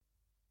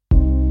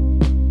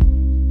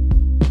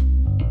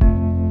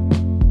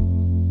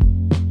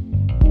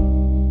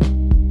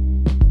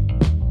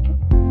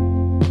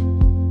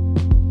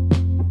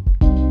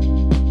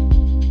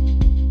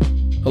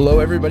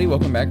everybody.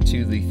 Welcome back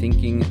to the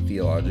Thinking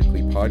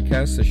Theologically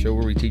podcast, the show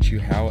where we teach you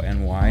how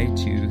and why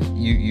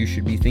you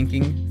should be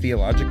thinking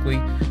theologically.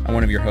 I'm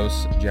one of your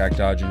hosts, Jack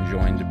Dodge, and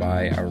joined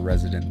by our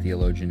resident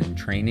theologian in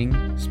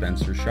training,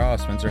 Spencer Shaw.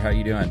 Spencer, how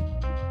you doing?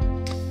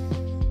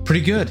 Pretty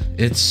good.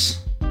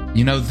 It's,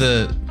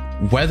 the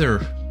weather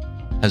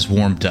has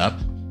warmed up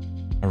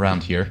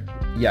around here.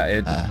 Yeah,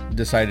 it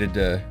decided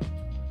to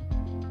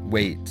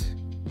wait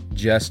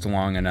just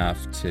long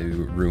enough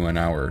to ruin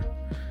our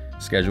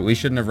schedule. We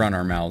shouldn't have run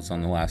our mouths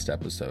on the last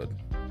episode.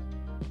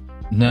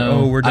 No.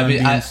 Oh, we're done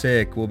being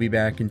sick. We'll be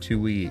back in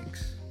 2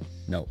 weeks.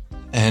 No.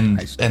 And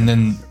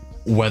then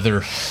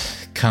weather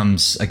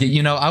comes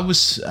again. I'm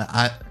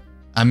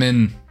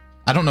in,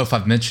 I don't know if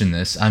I've mentioned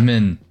this. I'm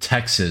in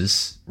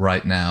Texas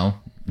right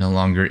now, no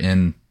longer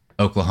in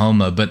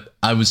Oklahoma, but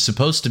I was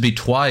supposed to be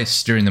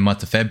twice during the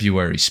month of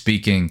February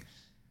speaking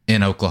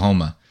in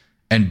Oklahoma,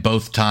 and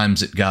both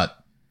times it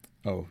got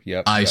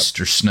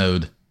iced or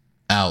snowed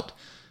out.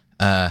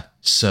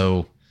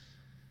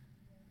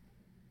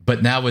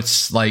 But now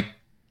it's like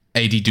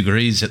 80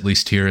 degrees, at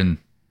least here in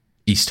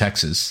East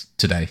Texas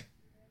today,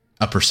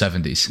 upper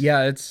 70s.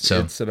 Yeah,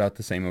 it's about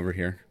the same over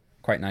here.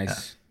 Quite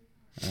nice,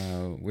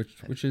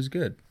 which is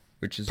good.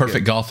 Which is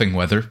perfect good. Golfing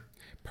weather.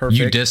 Perfect.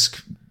 You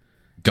disc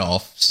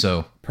golf,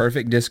 so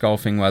perfect disc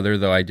golfing weather.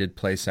 Though I did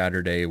play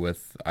Saturday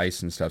with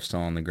ice and stuff still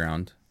on the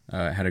ground.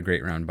 Had a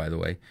great round, by the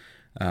way,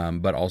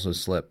 but also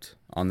slipped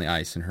on the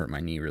ice and hurt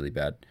my knee really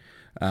bad.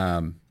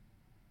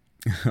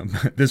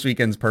 This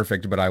weekend's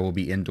perfect, but I will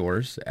be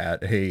indoors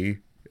at a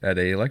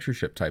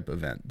lectureship type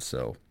event.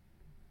 So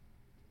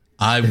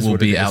I will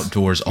be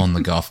outdoors on the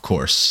golf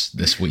course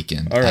this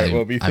weekend. All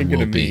right, be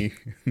thinking of me.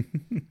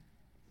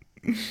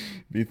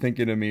 Be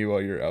thinking of me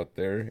while you're out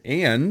there,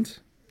 and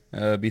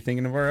be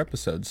thinking of our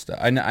episode stuff.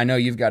 I know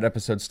you've got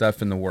episode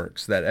stuff in the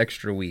works. That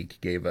extra week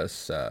gave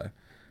us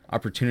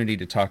opportunity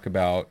to talk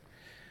about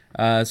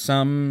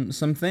some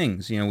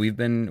things. We've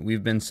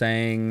been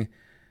saying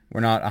we're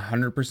not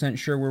 100%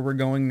 sure where we're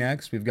going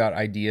next. We've got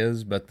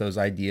ideas, but those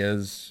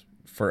ideas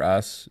for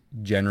us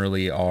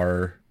generally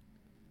are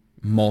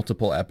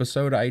multiple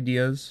episode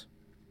ideas.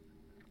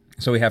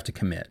 So we have to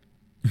commit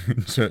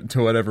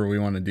to whatever we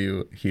want to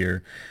do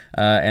here.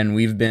 And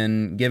we've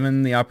been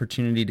given the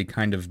opportunity to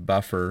kind of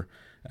buffer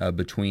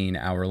between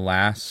our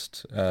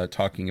last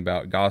talking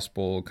about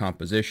gospel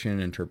composition,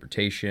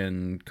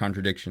 interpretation,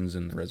 contradictions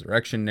in the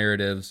resurrection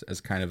narratives as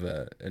kind of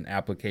an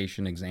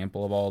application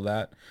example of all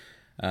that.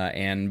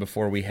 And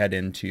before we head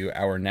into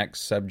our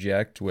next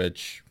subject,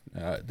 which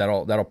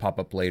that'll pop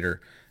up later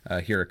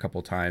here a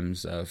couple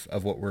times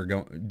of what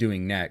we're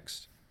doing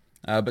next.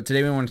 But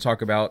today we want to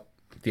talk about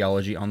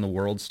theology on the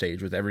world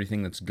stage with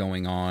everything that's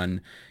going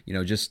on.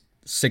 Just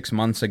 6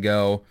 months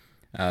ago,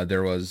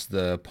 there was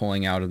the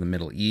pulling out of the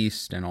Middle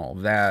East and all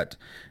of that.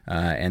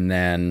 And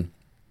then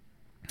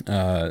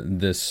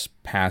this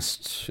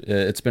past,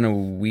 it's been a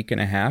week and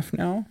a half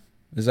now.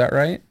 Is that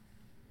right?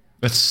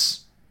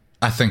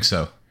 I think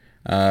so.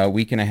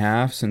 Week and a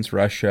half since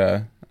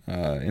Russia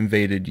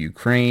invaded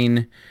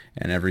Ukraine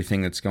and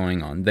everything that's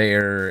going on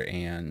there,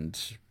 and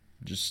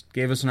just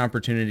gave us an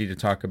opportunity to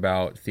talk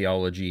about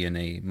theology in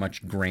a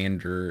much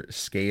grander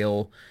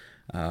scale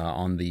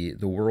on the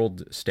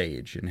world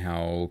stage, and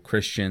how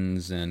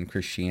Christians and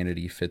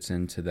Christianity fits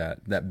into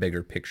that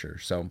bigger picture.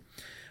 So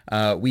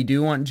we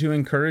do want to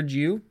encourage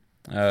you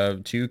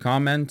to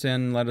comment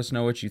and let us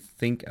know what you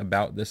think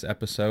about this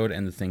episode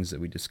and the things that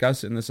we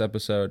discuss in this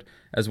episode,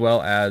 as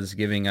well as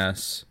giving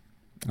us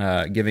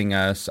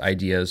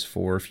ideas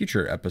for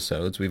future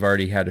episodes. We've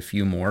already had a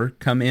few more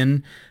come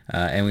in,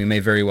 and we may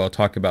very well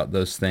talk about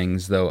those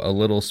things, though a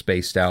little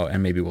spaced out,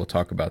 and maybe we'll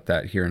talk about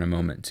that here in a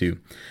moment too.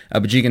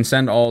 But you can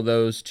send all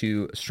those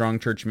to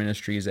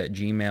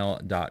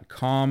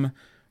strongchurchministries@gmail.com,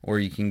 or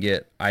you can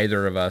get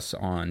either of us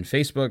on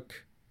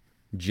Facebook,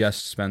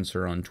 just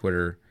Spencer on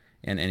Twitter,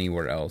 and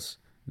anywhere else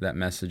that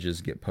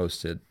messages get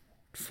posted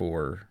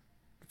for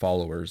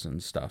followers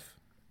and stuff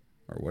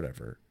or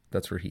whatever.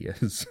 That's where he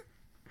is.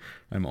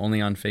 I'm only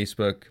on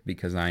Facebook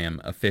because I am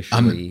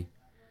officially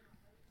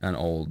an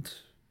old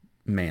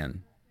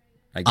man,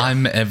 I guess.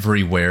 I'm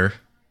everywhere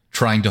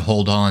trying to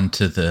hold on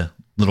to the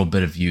little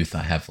bit of youth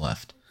I have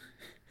left.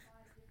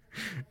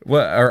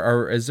 What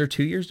is there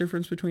 2 years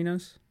difference between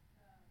us?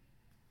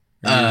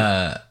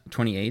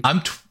 28?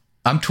 I'm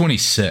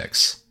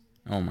 26.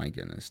 Oh my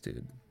goodness,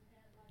 dude.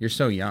 You're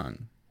so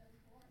young.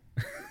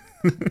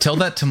 Tell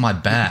that to my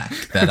back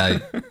that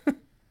I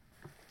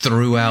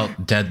threw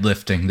out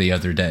deadlifting the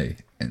other day.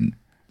 And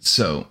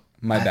so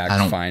my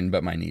back's fine,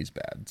 but my knee's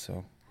bad.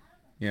 So,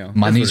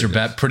 my knees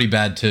are pretty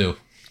bad too.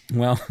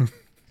 Well,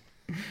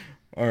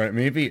 all right,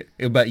 maybe,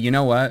 but you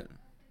know what?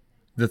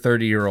 The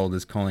 30-year-old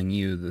is calling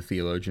you the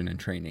theologian in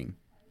training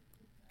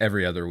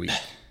every other week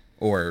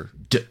or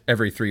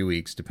every 3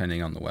 weeks,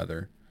 depending on the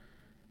weather.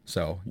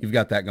 So you've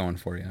got that going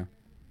for you.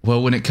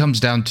 Well, when it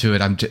comes down to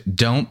it,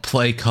 don't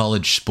play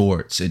college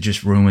sports. It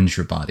just ruins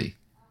your body.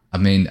 I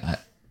mean,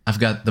 I've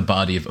got the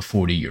body of a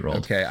 40-year-old.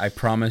 Okay, I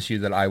promise you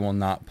that I will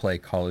not play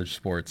college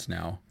sports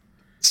now.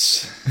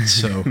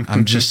 So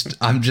I'm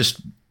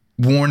just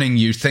warning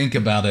you. Think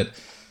about it.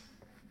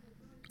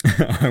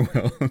 I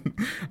will.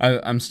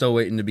 I'm still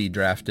waiting to be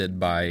drafted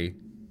by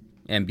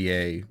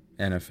NBA,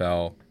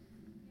 NFL.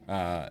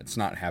 It's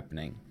not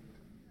happening,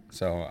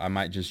 so I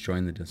might just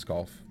join the disc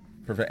golf.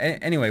 Perfect.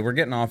 Anyway, we're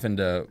getting off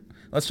into.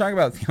 Let's talk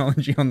about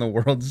theology on the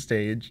world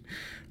stage,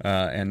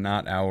 and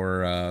not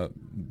our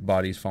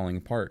bodies falling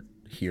apart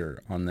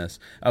here on this.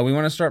 We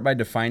want to start by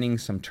defining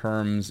some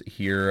terms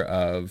here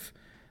of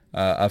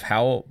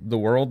how the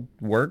world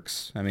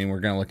works. I mean,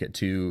 we're going to look at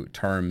two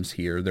terms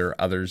here. There are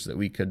others that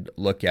we could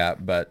look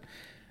at, but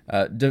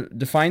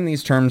define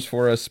these terms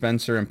for us,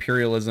 Spencer: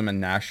 imperialism and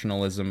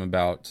nationalism,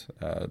 about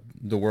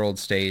the world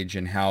stage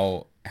and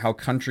how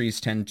countries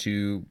tend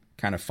to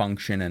kind of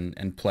function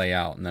and play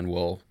out, and then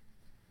we'll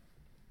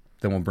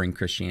bring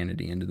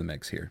Christianity into the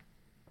mix here.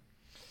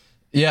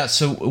 Yeah.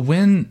 So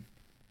when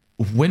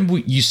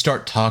you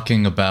start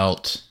talking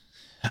about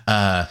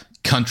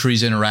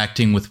countries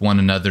interacting with one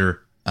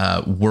another,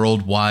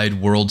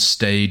 worldwide, world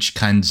stage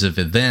kinds of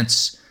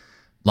events,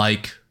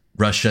 like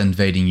Russia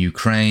invading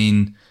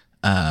Ukraine,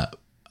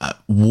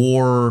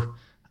 war,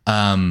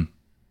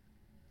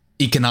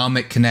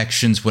 economic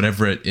connections,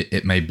 whatever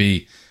it may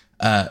be.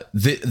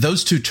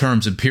 Those two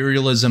terms,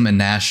 imperialism and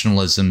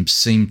nationalism,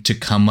 seem to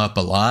come up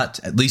a lot,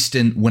 at least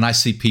when I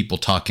see people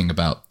talking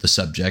about the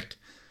subject.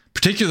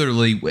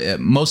 Particularly,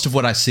 most of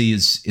what I see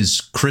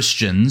is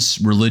Christians,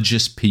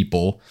 religious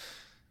people,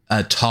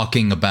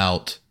 talking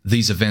about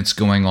these events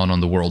going on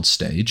the world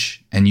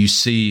stage. And you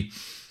see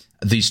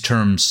these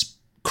terms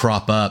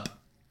crop up.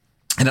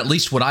 And at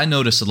least what I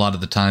notice a lot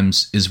of the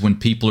times is when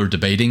people are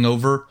debating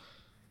over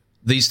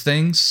these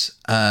things,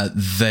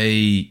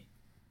 they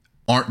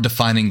aren't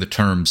defining the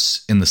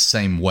terms in the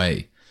same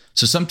way.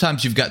 So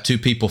sometimes you've got two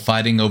people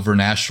fighting over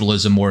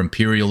nationalism or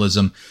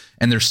imperialism,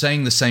 and they're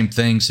saying the same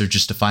things, they're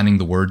just defining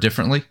the word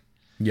differently.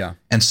 Yeah.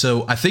 And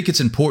so I think it's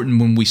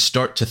important when we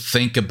start to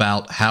think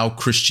about how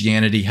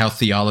Christianity, how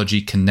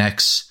theology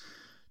connects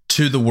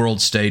to the world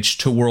stage,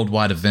 to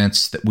worldwide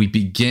events, that we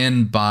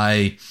begin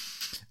by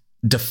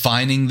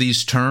defining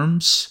these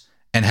terms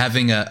and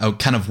having a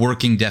kind of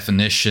working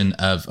definition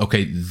of,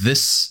 okay,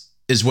 this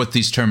is what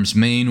these terms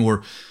mean,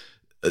 or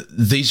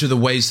these are the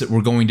ways that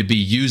we're going to be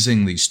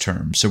using these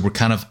terms. So we're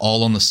kind of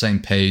all on the same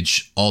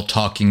page, all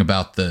talking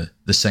about the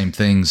same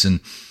things. And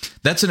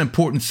that's an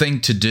important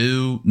thing to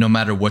do no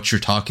matter what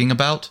you're talking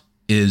about,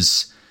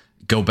 is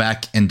go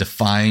back and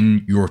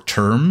define your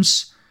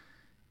terms.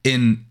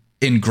 In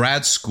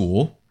grad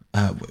school,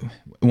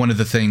 one of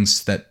the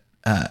things that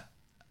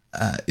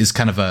is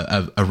kind of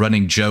a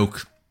running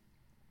joke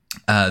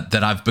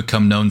that I've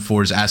become known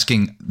for is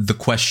asking the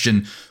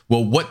question,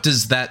 well, what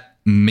does that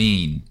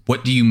mean?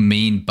 What do you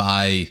mean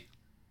by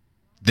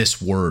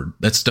this word?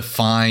 Let's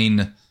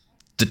define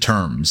the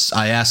terms.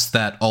 I ask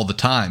that all the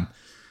time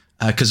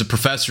because a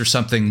professor or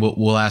something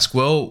will ask,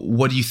 well,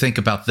 what do you think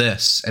about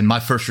this? And my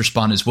first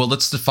response is, well,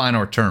 let's define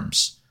our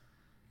terms.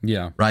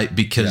 Yeah. Right?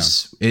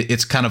 Because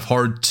it's kind of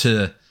hard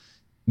to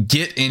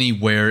get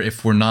anywhere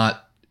if we're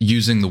not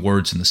using the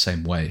words in the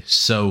same way.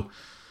 So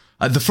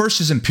the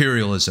first is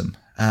imperialism.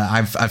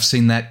 I've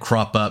seen that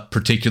crop up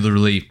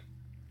particularly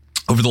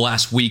over the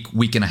last week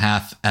and a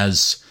half,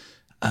 as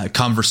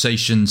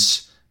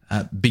conversations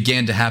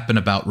began to happen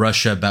about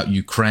Russia, about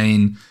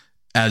Ukraine,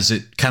 as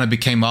it kind of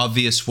became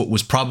obvious what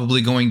was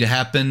probably going to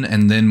happen.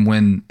 And then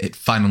when it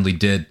finally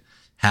did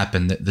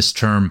happen, that this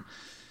term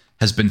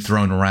has been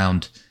thrown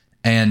around.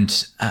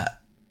 And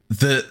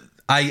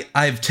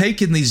I've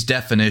taken these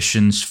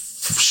definitions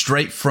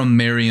straight from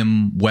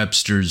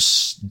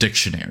Merriam-Webster's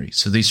dictionary.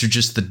 So these are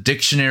just the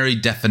dictionary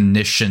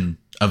definition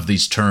of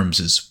these terms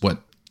is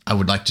what I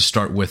would like to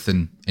start with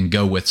and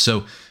go with.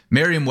 So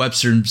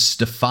Merriam-Webster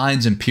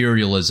defines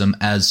imperialism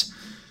as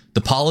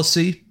the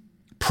policy,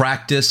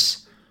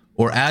 practice,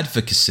 or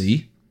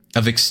advocacy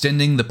of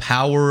extending the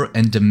power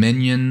and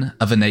dominion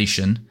of a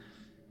nation,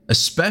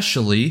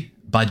 especially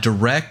by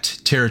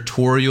direct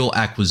territorial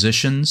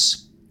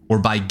acquisitions or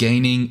by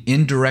gaining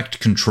indirect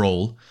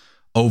control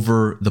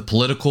over the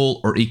political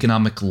or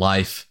economic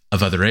life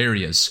of other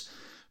areas.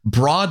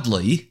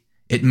 Broadly,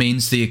 it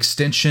means the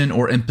extension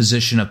or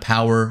imposition of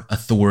power,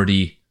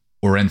 authority,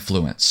 or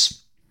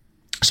influence.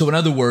 So in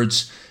other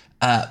words,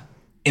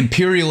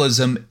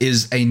 imperialism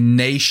is a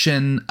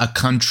nation, a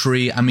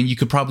country. I mean, you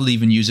could probably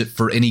even use it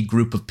for any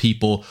group of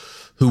people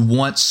who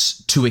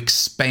wants to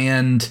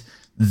expand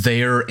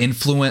their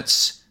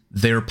influence,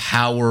 their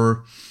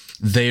power,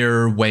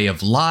 their way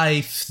of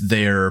life,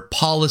 their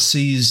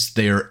policies,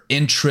 their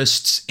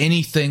interests,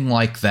 anything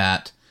like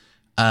that,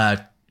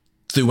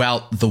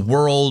 throughout the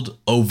world,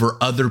 over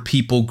other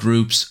people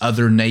groups,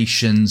 other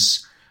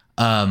nations,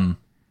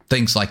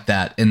 things like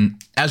that.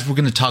 And as we're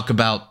going to talk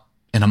about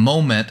in a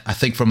moment, I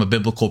think from a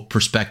biblical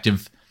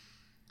perspective,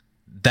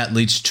 that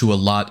leads to a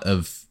lot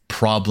of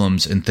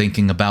problems in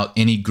thinking about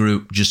any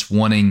group just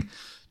wanting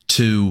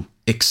to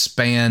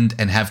expand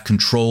and have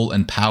control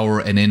and power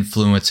and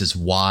influence as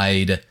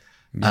wide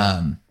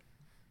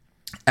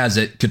as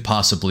it could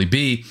possibly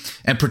be.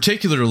 And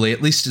particularly,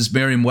 at least as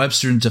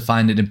Merriam-Webster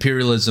defined it,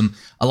 imperialism,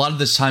 a lot of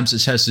this times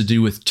this has to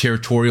do with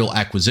territorial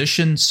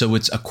acquisition. So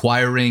it's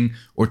acquiring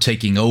or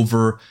taking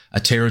over a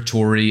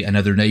territory,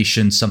 another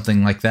nation,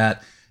 something like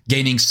that,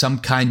 gaining some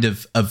kind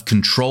of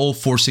control,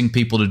 forcing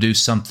people to do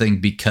something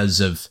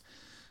because of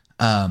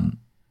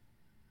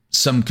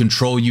some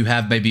control you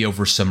have maybe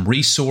over some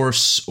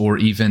resource, or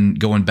even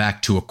going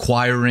back to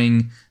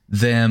acquiring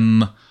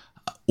them,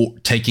 or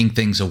taking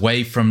things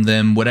away from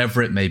them,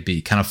 whatever it may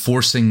be, kind of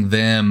forcing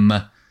them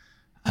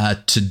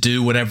to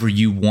do whatever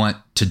you want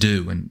to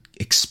do and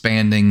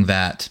expanding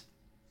that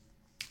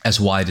as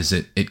wide as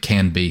it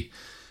can be.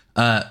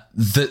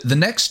 The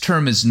next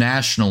term is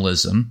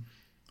nationalism,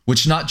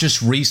 which not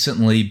just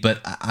recently, but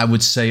I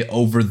would say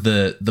over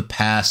the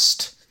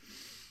past,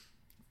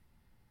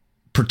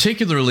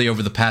 particularly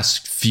over the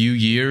past few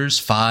years,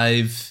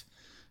 5,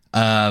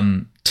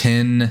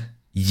 10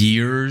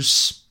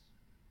 years,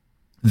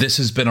 this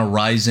has been a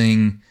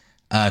rising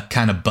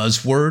kind of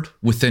buzzword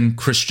within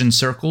Christian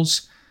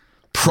circles,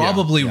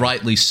 probably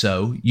rightly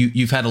so.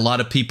 You've had a lot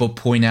of people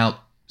point out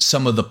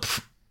some of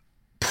the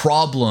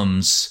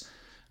problems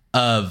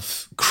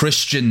of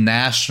Christian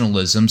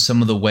nationalism,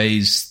 some of the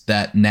ways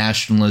that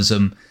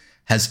nationalism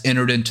has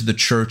entered into the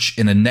church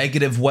in a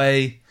negative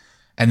way.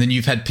 And then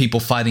you've had people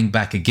fighting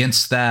back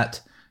against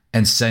that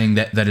and saying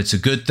that it's a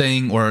good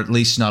thing, or at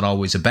least not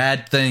always a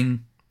bad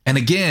thing. And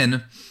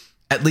again,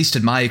 at least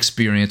in my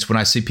experience, when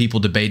I see people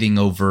debating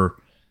over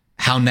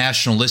how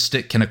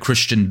nationalistic can a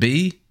Christian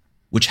be,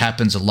 which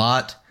happens a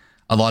lot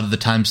of the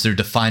times they're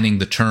defining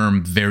the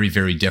term very,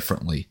 very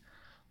differently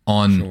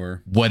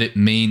on what it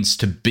means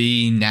to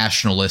be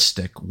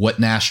nationalistic, what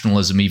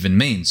nationalism even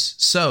means.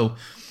 So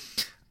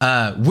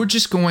we're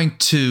just going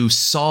to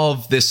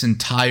solve this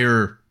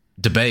entire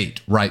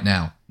debate right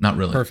now. Not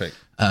really. Perfect.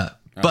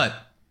 But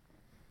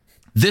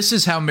this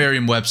is how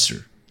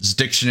Merriam-Webster's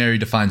dictionary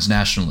defines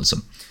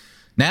nationalism.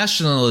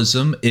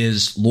 Nationalism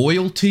is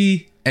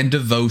loyalty and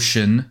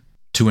devotion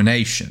to a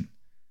nation.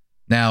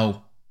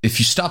 Now, if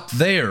you stop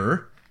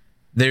there,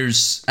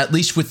 there's, at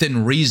least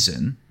within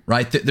reason,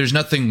 right? There's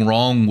nothing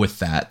wrong with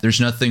that.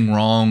 There's nothing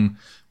wrong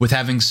with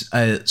having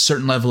a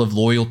certain level of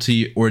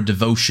loyalty or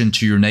devotion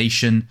to your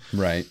nation.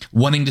 Right.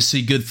 Wanting to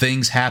see good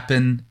things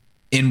happen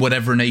in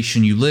whatever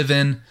nation you live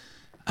in.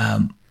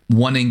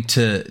 Wanting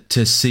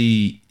to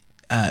see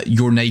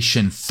your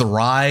nation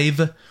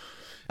thrive.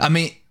 I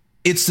mean,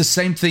 it's the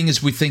same thing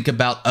as we think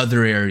about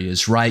other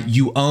areas, right?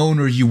 You own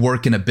or you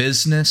work in a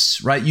business,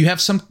 right?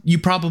 You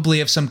probably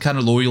have some kind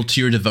of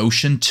loyalty or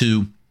devotion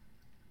to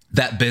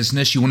that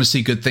business. You want to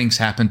see good things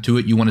happen to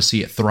it. You want to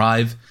see it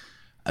thrive.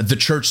 The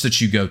church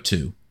that you go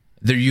to,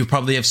 there you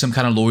probably have some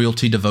kind of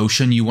loyalty,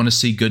 devotion. You want to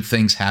see good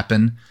things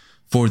happen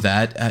for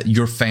that.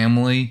 Your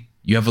family,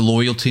 you have a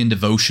loyalty and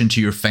devotion to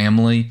your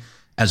family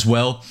as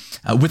well.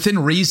 Within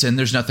reason,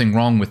 there's nothing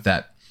wrong with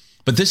that.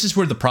 But this is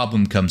where the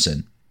problem comes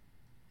in.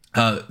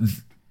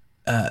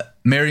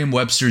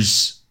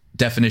 Merriam-Webster's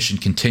definition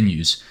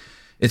continues.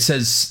 It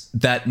says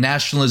that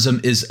nationalism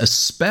is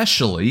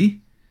especially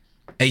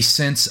a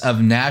sense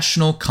of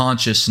national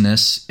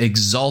consciousness,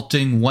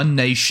 exalting one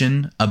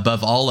nation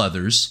above all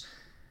others,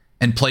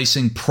 and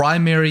placing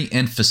primary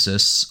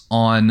emphasis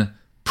on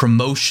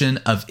promotion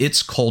of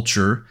its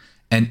culture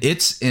and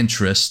its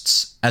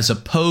interests as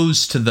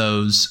opposed to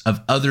those of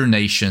other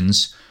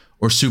nations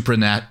or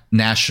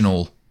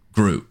supranational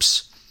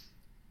groups.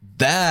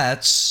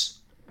 That's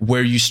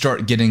where you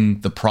start getting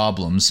the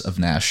problems of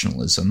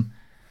nationalism.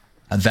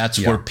 That's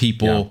where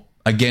people,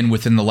 again,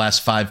 within the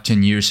last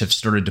 5-10 years have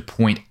started to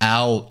point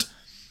out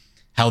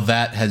how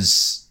that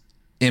has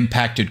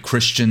impacted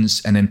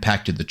Christians and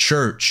impacted the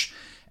church.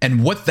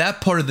 And what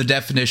that part of the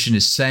definition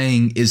is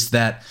saying is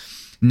that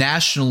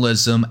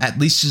nationalism, at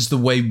least is the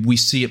way we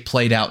see it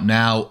played out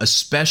now,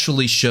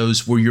 especially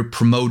shows where you're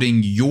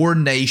promoting your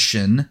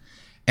nation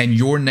and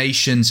your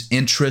nation's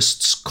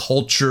interests,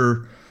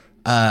 culture,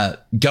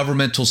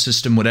 governmental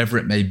system, whatever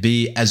it may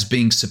be, as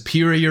being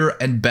superior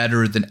and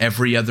better than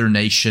every other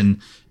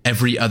nation,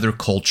 every other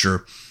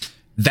culture.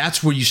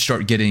 That's where you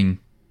start getting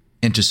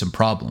into some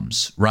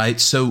problems,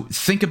 right? So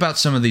think about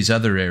some of these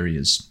other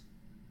areas.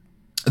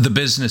 The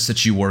business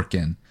that you work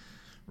in,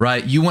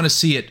 right? You want to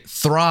see it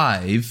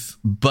thrive,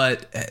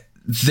 but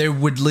there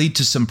would lead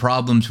to some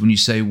problems when you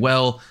say,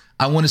 well,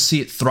 I want to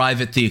see it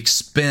thrive at the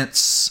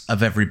expense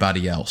of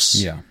everybody else.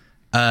 Yeah.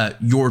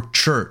 Your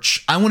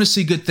church. I want to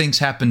see good things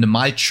happen to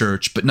my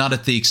church, but not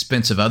at the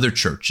expense of other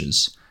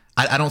churches.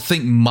 I don't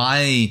think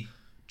my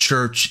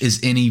church is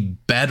any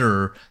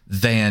better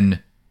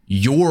than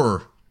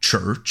your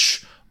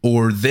church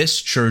or this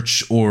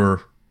church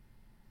or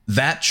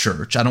that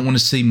church. I don't want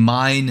to see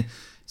mine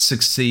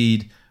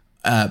succeed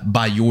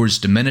by yours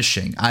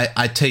diminishing.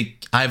 I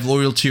have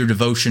loyalty or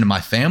devotion to my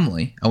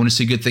family. I want to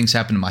see good things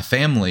happen to my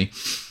family.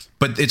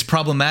 But it's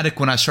problematic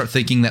when I start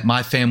thinking that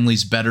my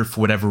family's better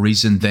for whatever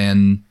reason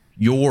than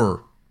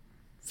your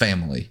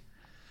family.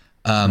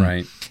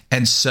 Right.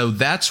 And so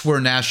that's where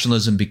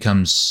nationalism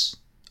becomes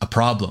a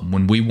problem,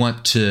 when we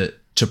want to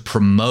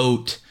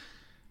promote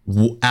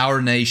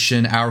our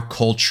nation, our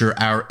culture,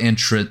 our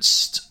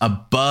interests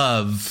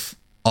above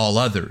all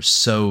others.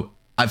 So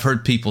I've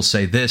heard people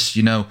say this,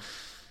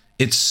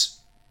 it's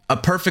a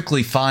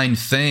perfectly fine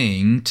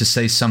thing to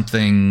say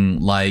something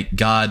like,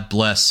 God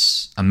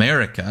bless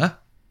America,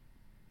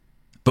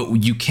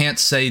 but you can't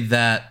say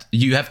that.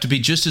 You have to be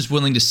just as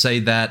willing to say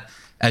that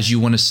as you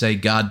want to say,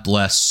 God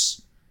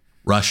bless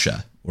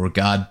Russia, or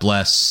God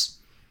bless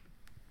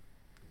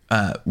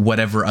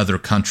whatever other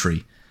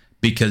country.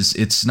 Because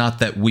it's not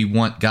that we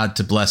want God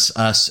to bless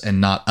us and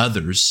not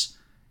others.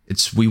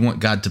 It's we want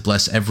God to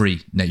bless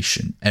every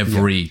nation,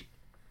 every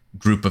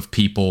group of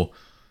people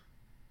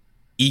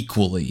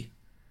equally.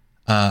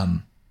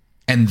 Our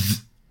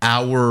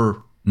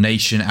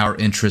nation, our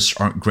interests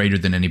aren't greater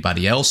than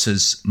anybody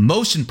else's.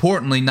 Most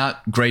importantly,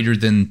 not greater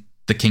than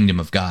the kingdom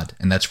of God.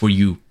 And that's where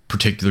you,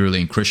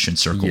 particularly in Christian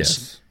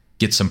circles,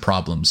 get some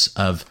problems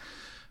of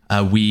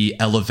we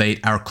elevate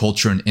our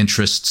culture and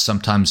interests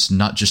sometimes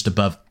not just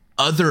above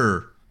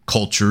other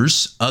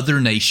cultures, other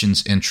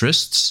nations'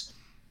 interests,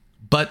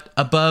 but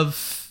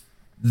above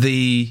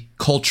the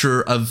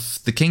culture of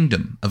the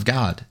kingdom of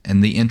God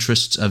and the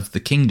interests of the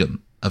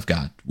kingdom of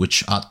God,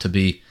 which ought to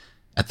be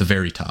at the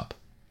very top.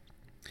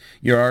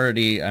 You're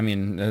already,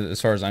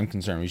 as far as I'm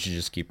concerned, we should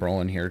just keep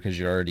rolling here because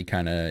you're already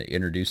kind of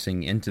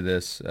introducing into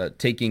this,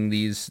 taking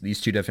these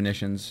two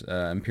definitions,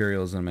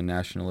 imperialism and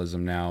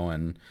nationalism now,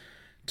 and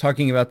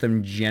talking about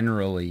them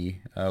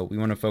generally. We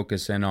want to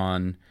focus in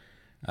on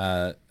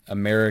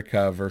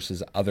America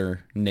versus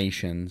other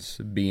nations,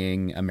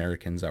 being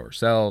Americans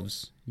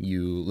ourselves.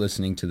 You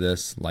listening to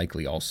this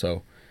likely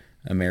also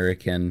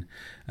American.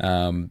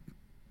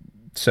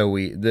 So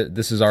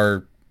this is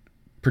our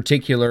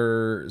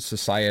particular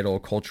societal,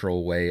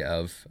 cultural way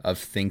of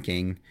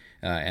thinking.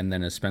 And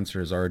then, as Spencer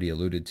has already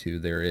alluded to,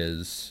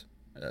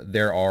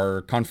 there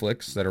are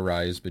conflicts that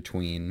arise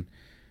between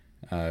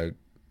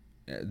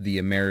the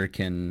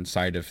American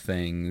side of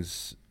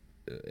things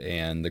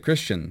and the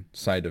Christian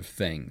side of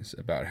things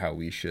about how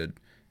we should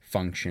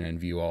function and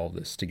view all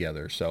this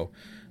together. So,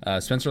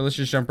 Spencer, let's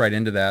just jump right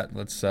into that.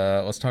 Let's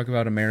talk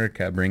about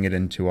America. Bring it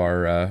into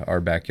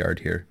our backyard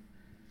here.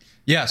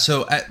 Yeah.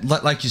 So,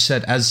 like you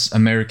said, as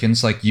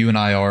Americans, like you and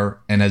I are,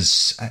 and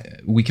as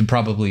we can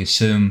probably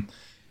assume,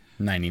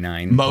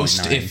 99,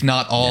 most, if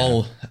not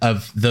all,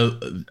 of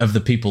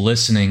the people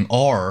listening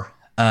are.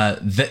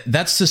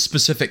 That's the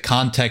specific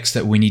context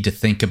that we need to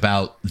think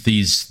about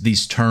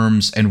these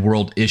terms and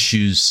world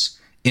issues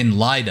in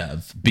light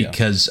of,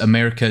 because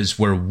America is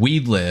where we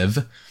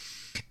live,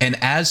 and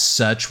as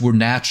such, we're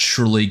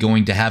naturally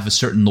going to have a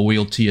certain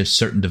loyalty, a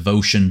certain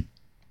devotion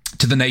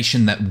to the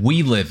nation that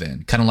we live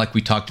in. Kind of like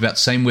we talked about.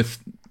 Same with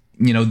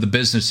the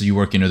business that you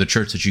work in, or the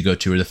church that you go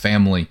to, or the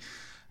family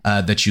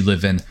that you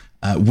live in.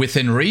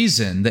 Within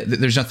reason,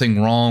 there's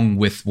nothing wrong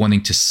with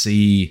wanting to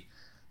see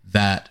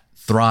that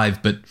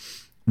thrive, but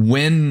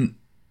when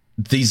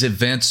these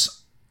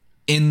events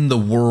in the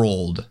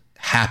world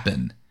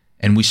happen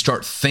and we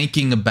start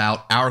thinking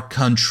about our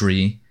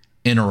country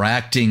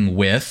interacting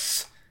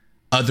with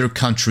other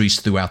countries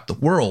throughout the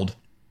world,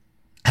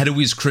 how do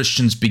we as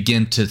Christians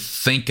begin to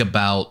think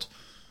about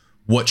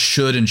what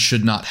should and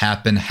should not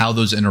happen, how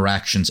those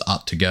interactions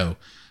ought to go?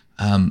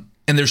 And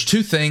there's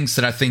two things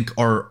that I think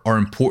are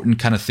important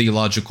kind of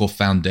theological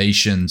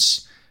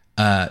foundations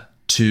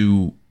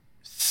to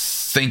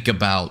think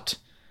about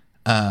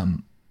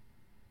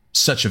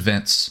such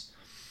events.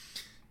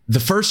 The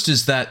first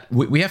is that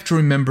we have to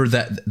remember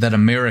that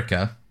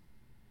America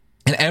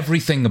and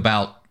everything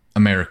about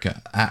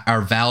America,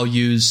 our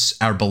values,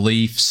 our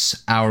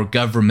beliefs, our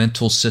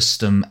governmental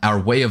system, our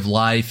way of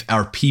life,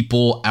 our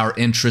people, our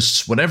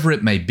interests, whatever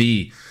it may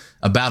be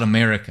about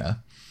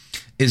America,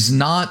 is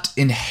not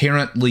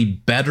inherently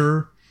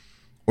better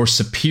or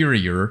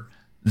superior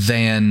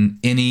than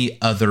any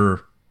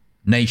other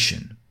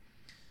nation.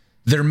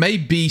 There may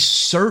be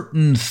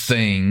certain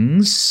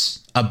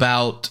things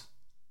about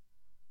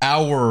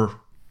our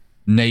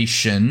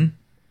nation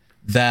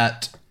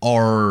that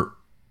are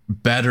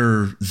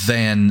better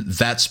than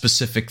that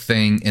specific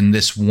thing in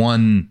this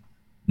one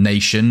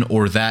nation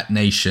or that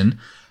nation.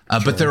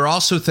 But there are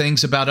also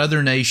things about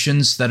other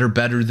nations that are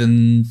better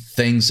than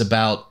things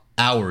about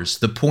ours.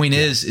 The point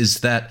is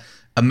that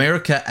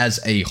America as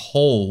a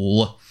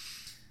whole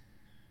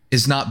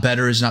is not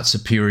better, is not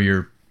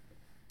superior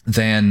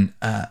than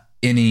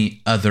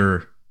any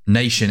other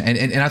nation.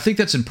 And I think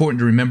that's important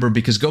to remember,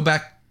 because go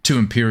back to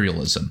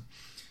imperialism.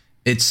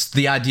 It's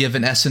the idea of,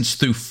 in essence,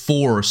 through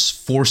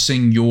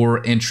forcing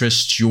your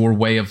interests, your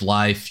way of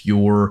life,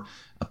 your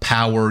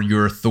power,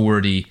 your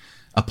authority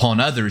upon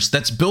others.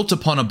 That's built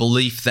upon a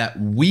belief that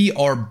we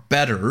are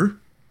better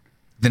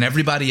than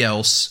everybody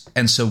else,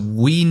 and so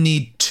we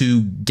need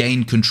to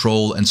gain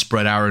control and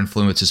spread our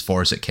influence as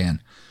far as it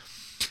can.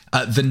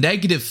 The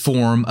negative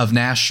form of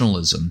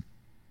nationalism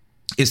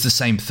is the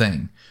same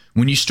thing.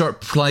 When you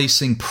start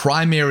placing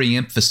primary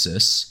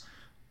emphasis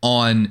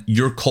on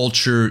your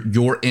culture,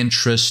 your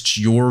interests,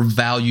 your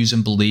values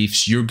and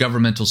beliefs, your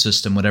governmental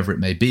system, whatever it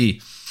may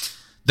be,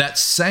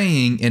 that's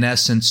saying, in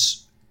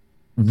essence,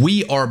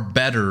 we are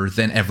better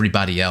than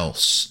everybody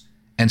else.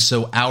 And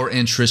so our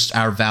interests,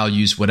 our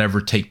values,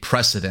 whatever, take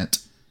precedent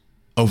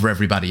over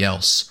everybody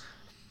else.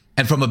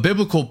 And from a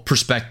biblical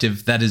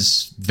perspective, that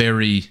is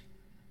very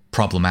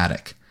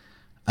problematic.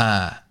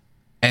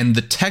 And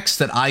the text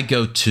that I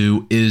go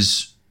to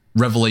is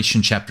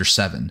Revelation chapter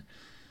 7.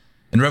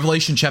 In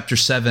Revelation chapter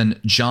 7,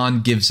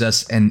 John gives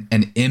us an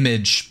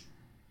image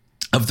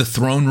of the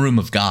throne room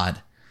of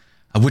God,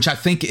 which I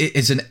think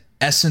is an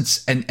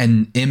essence and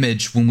an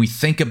image when we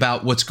think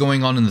about what's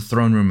going on in the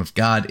throne room of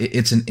God.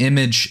 It's an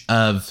image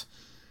of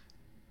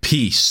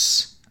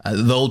peace,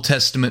 the Old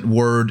Testament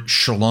word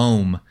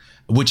shalom,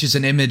 which is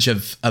an image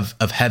of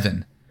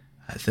heaven.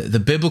 The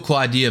biblical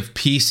idea of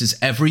peace is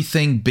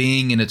everything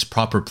being in its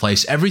proper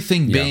place,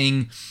 everything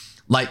being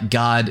like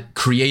God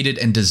created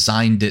and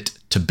designed it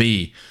to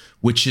be,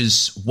 which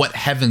is what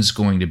heaven's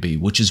going to be,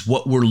 which is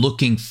what we're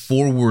looking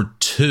forward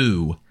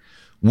to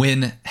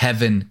when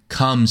heaven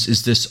comes,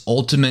 is this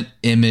ultimate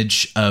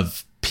image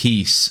of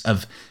peace,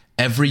 of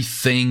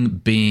everything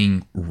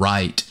being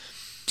right.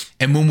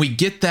 And when we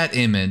get that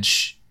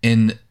image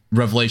in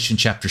Revelation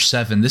chapter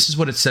 7, this is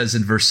what it says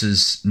in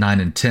verses 9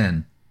 and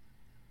 10.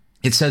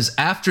 It says,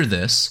 "After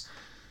this,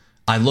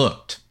 I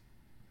looked,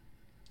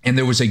 and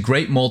there was a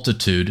great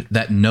multitude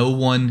that no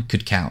one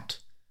could count,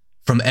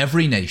 from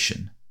every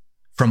nation,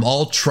 from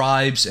all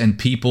tribes and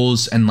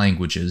peoples and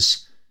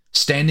languages,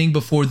 standing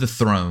before the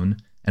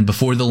throne and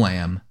before the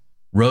Lamb,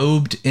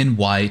 robed in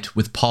white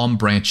with palm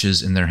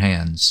branches in their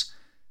hands.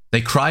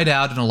 They cried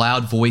out in a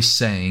loud voice,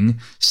 saying,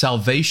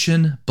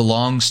 'Salvation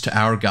belongs to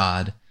our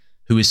God,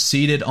 who is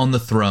seated on the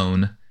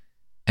throne,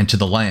 and to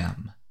the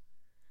Lamb.'"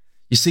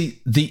 You see,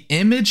 the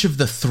image of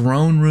the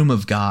throne room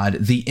of God,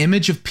 the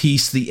image of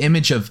peace, the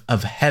image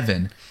of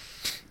heaven,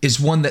 is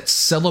one that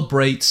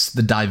celebrates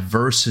the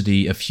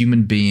diversity of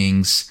human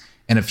beings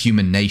and of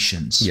human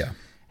nations. Yeah.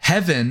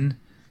 Heaven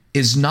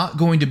is not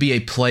going to be a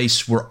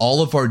place where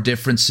all of our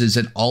differences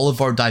and all of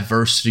our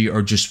diversity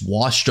are just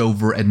washed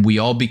over and we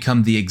all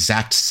become the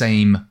exact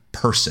same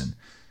person.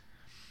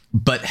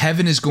 But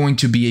heaven is going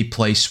to be a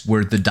place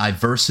where the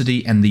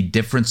diversity and the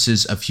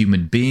differences of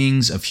human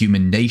beings, of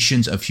human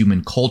nations, of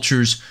human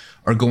cultures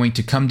are going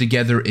to come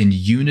together in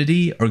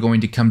unity, are going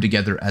to come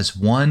together as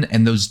one,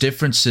 and those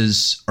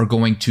differences are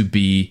going to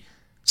be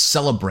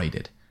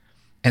celebrated.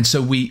 And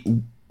so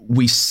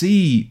we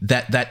see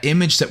that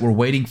image that we're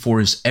waiting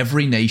for is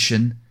every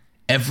nation,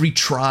 every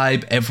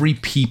tribe, every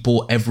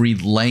people, every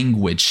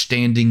language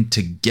standing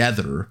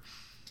together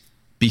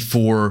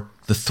before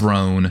the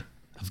throne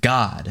of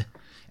God.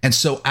 And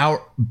so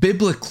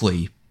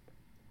biblically,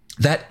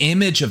 that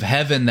image of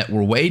heaven that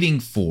we're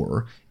waiting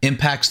for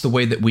impacts the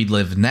way that we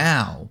live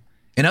now.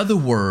 In other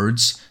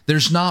words,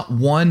 there's not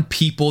one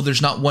people,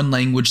 there's not one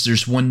language,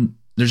 there's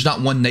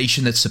not one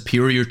nation that's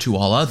superior to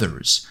all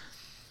others.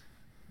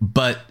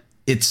 But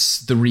it's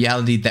the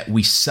reality that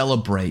we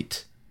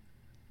celebrate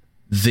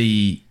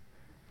the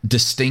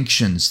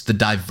distinctions, the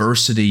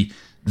diversity,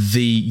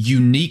 the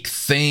unique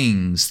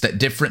things that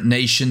different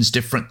nations,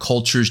 different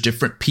cultures,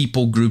 different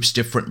people groups,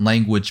 different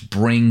language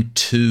bring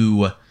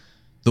to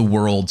the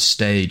world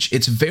stage.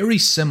 It's very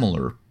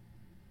similar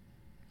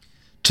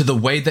to the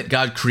way that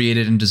God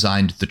created and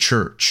designed the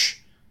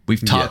church.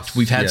 We've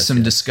had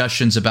some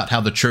discussions about how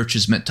the church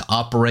is meant to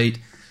operate,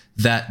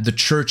 that the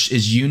church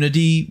is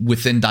unity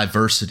within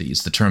diversity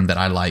is the term that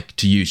I like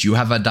to use. You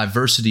have a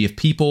diversity of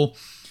people,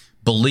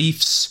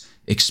 beliefs,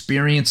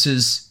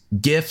 experiences,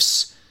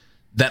 gifts,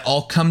 that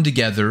all come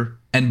together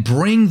and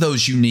bring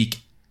those unique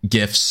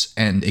gifts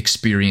and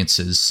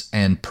experiences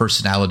and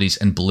personalities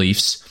and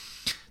beliefs.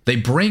 They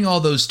bring all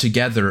those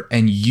together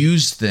and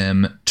use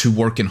them to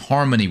work in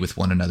harmony with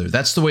one another.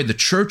 That's the way the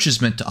church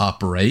is meant to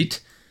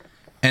operate.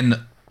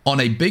 And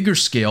on a bigger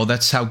scale,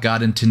 that's how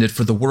God intended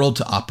for the world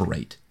to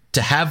operate,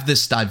 to have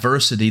this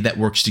diversity that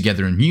works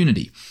together in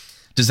unity.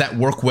 Does that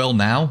work well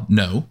now?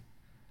 No,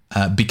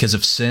 because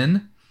of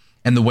sin.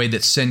 And the way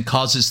that sin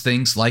causes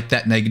things like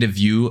that negative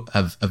view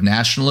of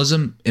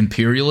nationalism,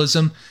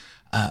 imperialism,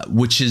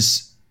 which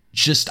is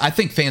just, I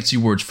think, fancy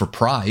words for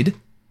pride.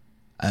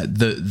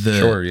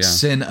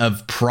 Sin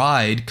of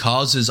pride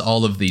causes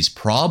all of these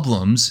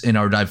problems in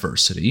our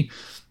diversity.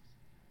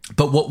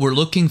 But what we're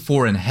looking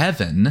for in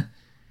heaven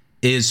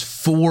is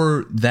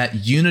for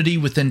that unity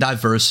within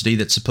diversity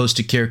that's supposed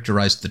to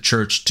characterize the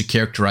church, to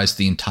characterize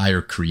the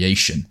entire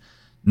creation,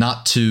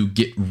 not to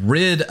get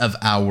rid of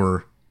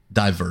our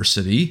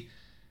diversity,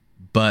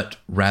 but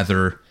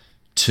rather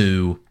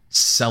to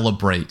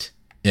celebrate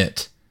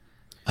it.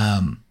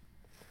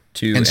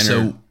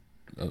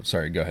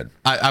 Sorry, go ahead.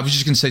 I was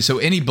just going to say, so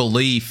any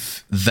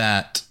belief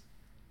that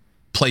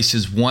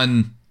places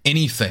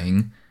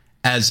anything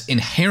as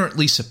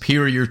inherently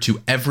superior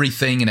to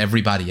everything and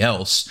everybody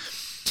else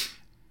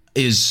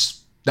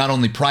is not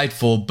only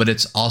prideful, but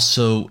it's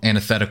also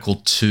antithetical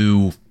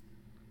to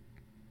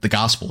the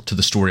gospel, to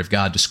the story of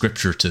God, to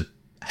scripture, to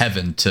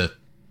heaven, to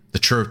the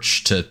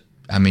church,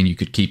 you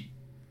could keep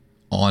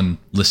on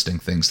listing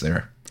things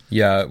there.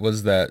 Yeah, it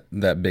was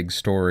that big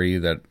story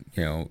that,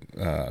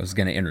 I was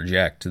going to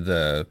interject.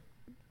 The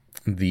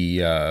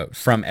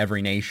from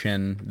every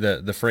nation,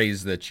 the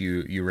phrase that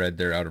you read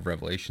there out of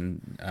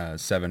Revelation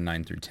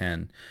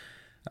 7:9-10,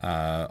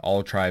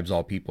 all tribes,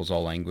 all peoples,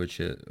 all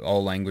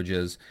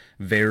languages,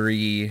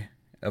 very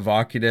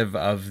evocative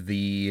of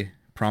the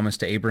promise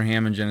to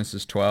Abraham in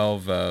Genesis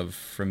 12 of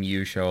from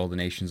you shall all the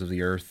nations of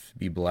the earth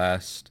be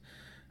blessed.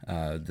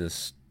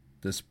 This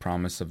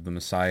promise of the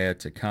Messiah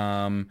to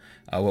come,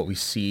 what we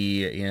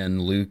see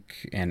in Luke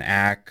and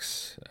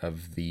Acts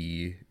of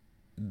the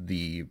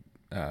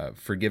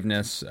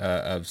forgiveness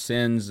of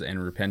sins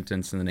and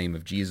repentance in the name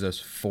of Jesus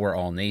for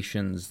all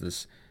nations,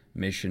 this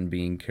mission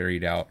being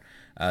carried out,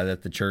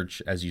 that the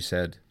church, as you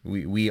said,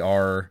 we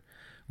are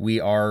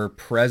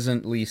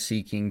presently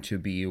seeking to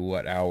be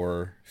what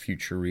our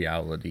future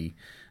reality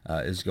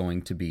is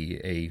going to be,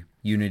 a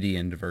unity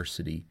and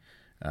diversity,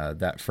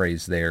 that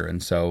phrase there.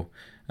 And so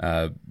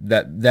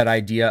that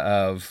idea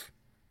of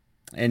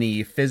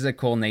any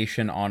physical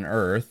nation on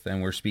earth,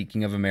 and we're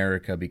speaking of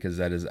America because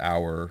that is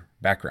our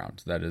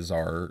background, that is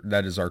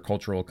our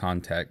cultural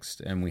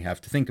context, and we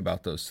have to think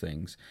about those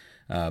things.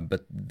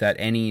 But that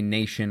any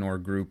nation or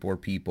group or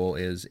people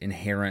is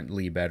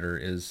inherently better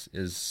is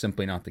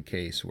simply not the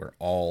case. We're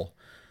all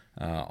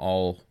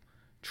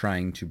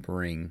trying to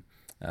bring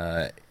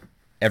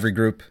every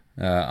group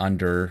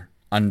under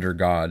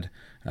God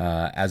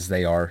as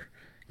they are,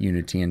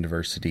 unity and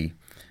diversity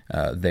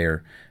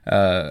there.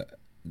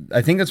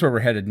 I think that's where we're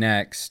headed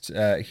next.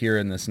 Here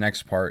in this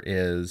next part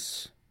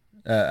is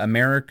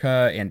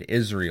America and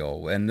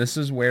Israel, and this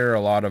is where a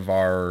lot of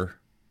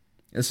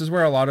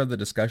the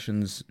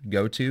discussions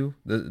go to.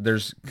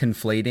 There's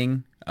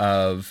conflating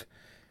of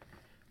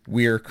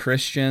we're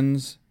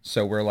Christians,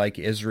 so we're like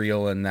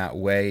Israel in that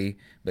way,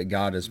 but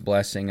God is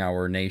blessing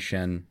our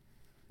nation,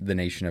 the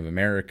nation of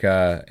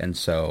America, and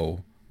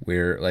so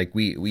we're like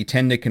we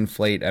tend to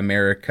conflate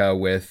America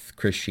with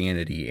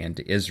Christianity and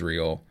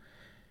Israel.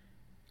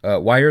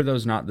 Why are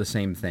those not the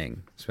same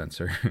thing,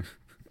 Spencer?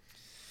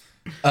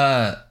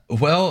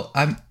 Well,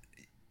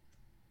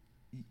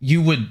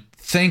 you would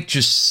think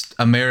just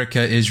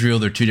America, Israel,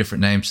 they're two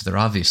different names, so they're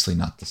obviously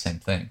not the same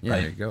thing. Yeah,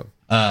 right? There you go.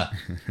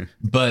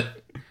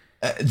 But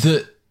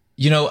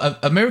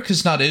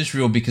America's not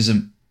Israel because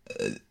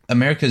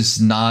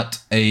America's not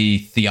a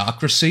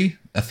theocracy.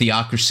 A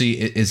theocracy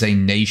is a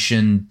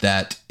nation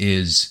that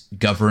is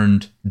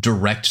governed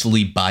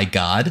directly by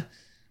God.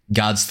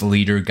 God's the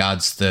leader.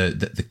 God's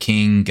the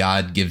king.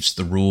 God gives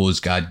the rules.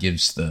 God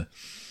gives the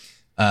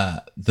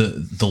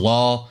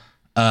law,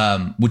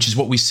 which is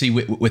what we see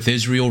with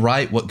Israel,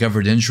 right? What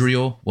governed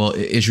Israel? Well,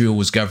 Israel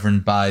was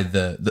governed by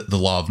the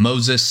law of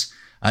Moses.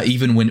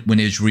 Even when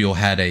Israel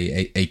had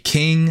a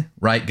king,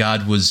 right?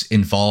 God was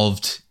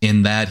involved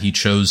in that. He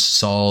chose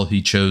Saul.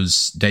 He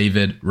chose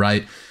David,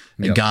 right?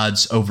 Yep.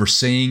 God's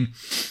overseeing.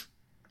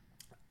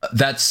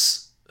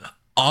 That's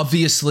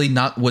obviously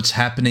not what's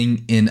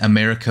happening in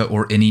America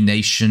or any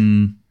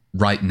nation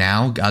right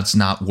now. God's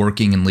not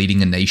working and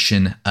leading a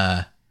nation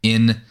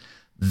in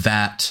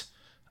that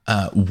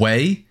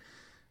way.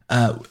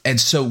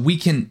 And so we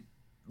can,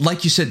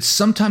 like you said,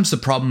 sometimes the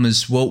problem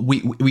is, well,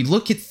 we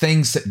look at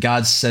things that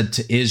God said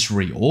to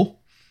Israel,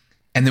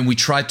 and then we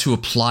try to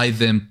apply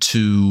them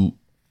to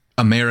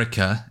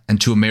America and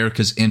to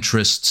America's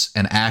interests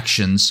and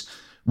actions,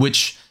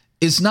 which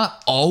is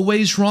not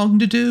always wrong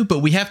to do, but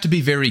we have to be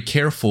very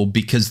careful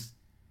because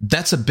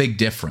that's a big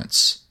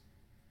difference,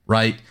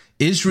 right?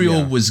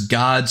 Israel was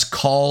God's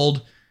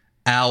called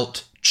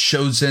out,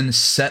 chosen,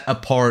 set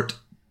apart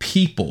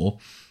people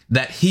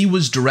that he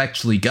was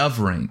directly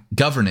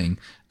governing.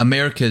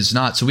 America is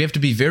not. So we have to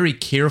be very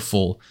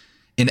careful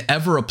in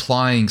ever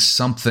applying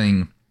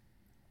something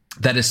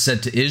that is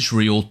said to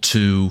Israel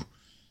to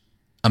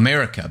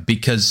America,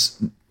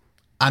 because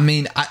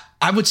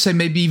I would say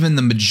maybe even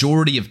the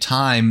majority of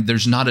time,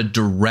 there's not a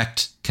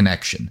direct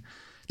connection.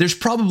 There's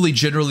probably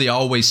generally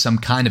always some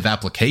kind of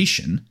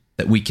application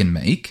that we can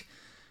make,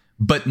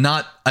 but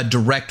not a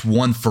direct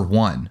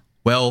one-for-one.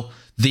 Well,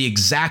 the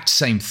exact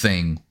same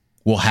thing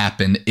will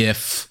happen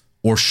if,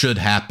 or should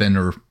happen,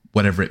 or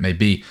whatever it may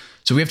be.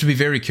 So we have to be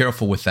very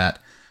careful with that.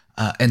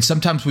 And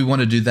sometimes we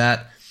want to do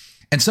that.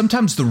 And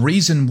sometimes the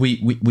reason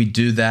we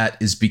do that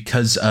is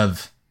because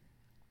of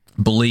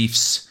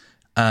beliefs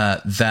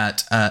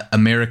that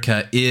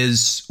America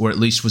is, or at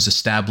least was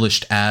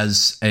established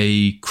as,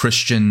 a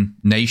Christian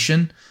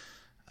nation.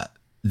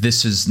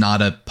 This is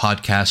not a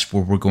podcast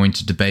where we're going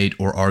to debate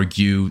or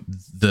argue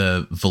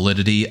the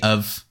validity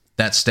of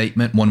that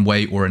statement one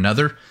way or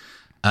another.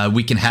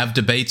 We can have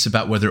debates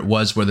about whether it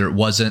was, whether it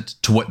wasn't,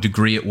 to what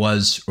degree it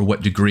was, or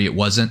what degree it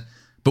wasn't.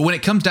 But when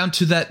it comes down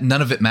to that,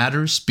 none of it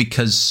matters,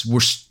 because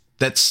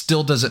that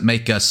still doesn't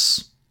make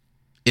us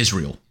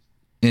Israel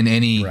in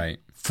any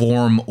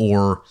form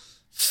or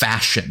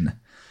fashion.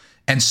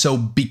 And so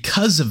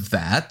because of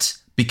that,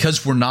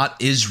 because we're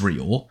not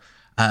Israel,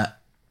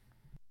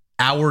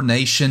 our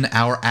nation,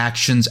 our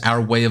actions,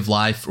 our way of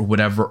life, or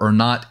whatever, are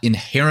not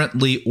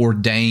inherently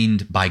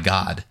ordained by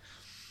God.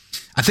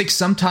 I think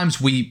sometimes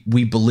we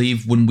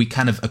believe, when we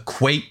kind of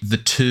equate the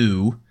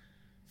two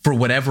for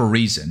whatever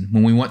reason,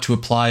 when we want to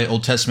apply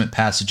Old Testament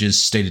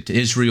passages stated to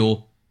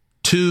Israel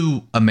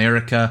to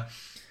America,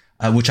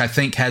 which I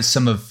think has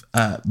some of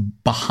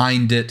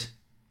behind it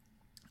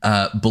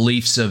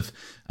beliefs of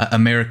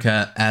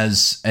America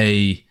as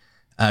a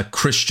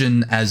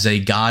Christian, as a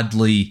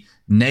godly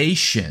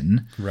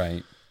nation.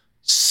 Right.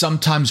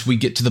 Sometimes we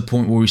get to the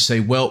point where we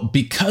say, well,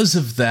 because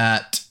of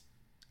that,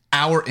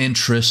 our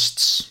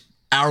interests,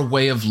 our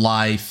way of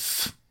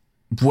life,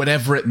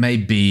 whatever it may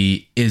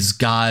be, is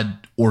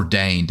God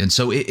ordained. And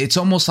so it's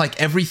almost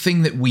like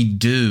everything that we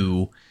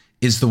do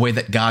is the way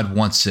that God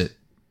wants it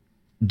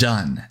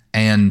done.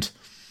 And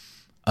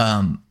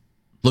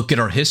look at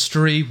our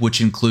history, which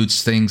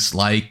includes things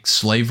like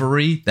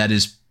slavery. That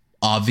is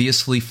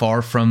obviously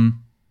far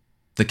from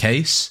the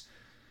case.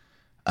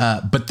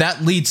 But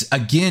that leads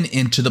again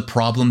into the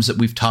problems that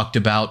we've talked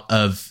about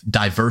of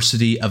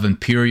diversity, of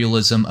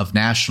imperialism, of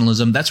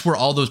nationalism. That's where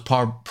all those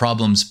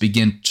problems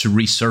begin to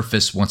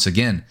resurface once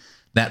again.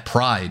 That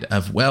pride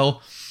of,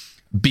 well,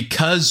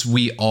 because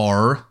we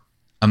are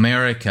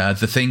America,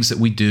 the things that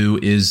we do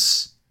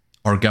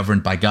are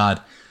governed by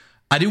God.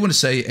 I do want to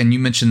say, and you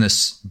mentioned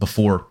this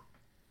before,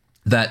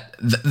 that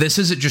this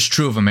isn't just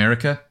true of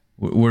America.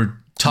 We're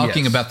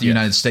talking about the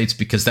United States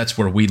because that's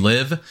where we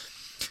live.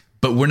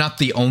 But we're not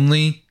the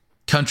only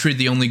country,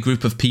 the only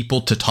group of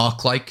people to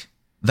talk like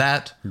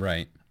that.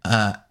 Right.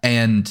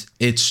 And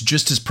it's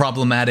just as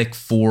problematic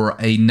for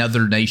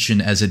another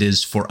nation as it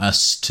is for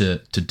us to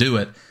do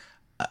it.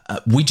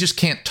 We just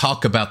can't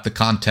talk about the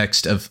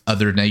context of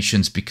other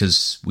nations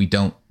because we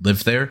don't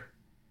live there.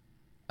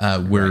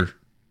 We're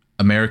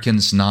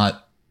Americans,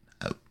 not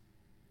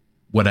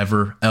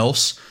whatever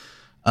else.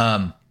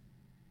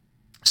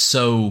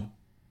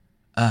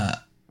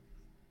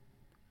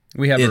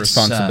 We have a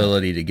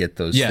responsibility to get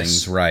those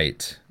things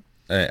right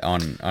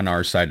on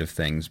our side of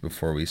things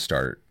before we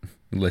start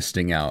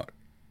listing out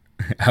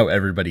how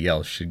everybody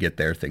else should get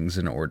their things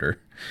in order.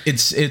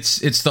 It's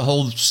the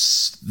whole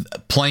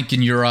plank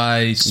in your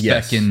eye,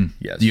 speck in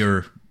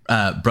your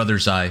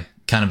brother's eye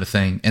kind of a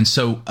thing. And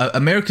so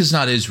America's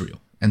not Israel.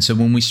 And so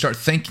when we start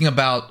thinking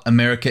about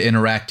America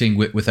interacting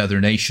with other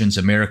nations,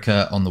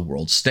 America on the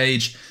world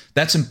stage,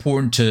 that's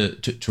important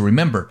to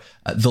remember.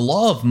 The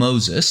law of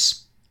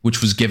Moses, which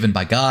was given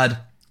by God,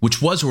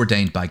 which was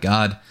ordained by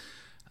God,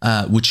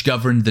 which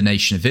governed the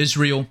nation of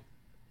Israel,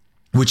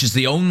 which is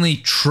the only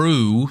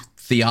true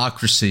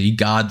theocracy,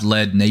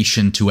 God-led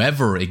nation to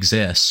ever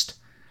exist.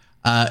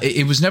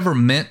 It was never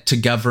meant to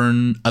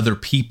govern other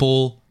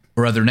people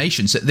or other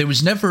nations.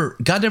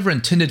 God never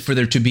intended for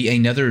there to be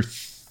another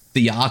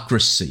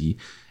theocracy,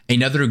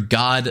 another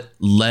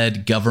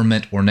God-led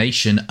government or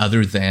nation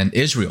other than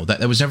Israel. That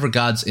was never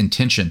God's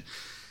intention.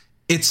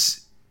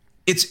 It's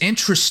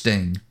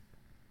interesting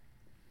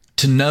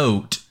to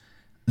note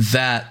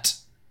that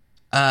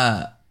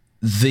in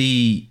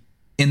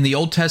the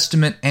Old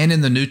Testament and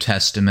in the New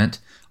Testament,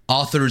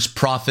 authors,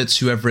 prophets,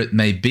 whoever it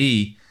may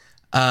be,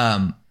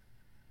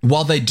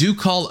 while they do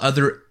call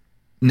other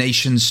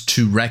nations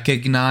to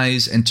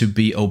recognize and to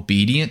be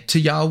obedient to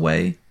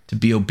Yahweh, to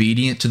be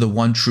obedient to the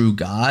one true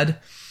God,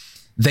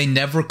 they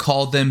never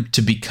call them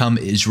to become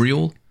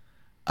Israel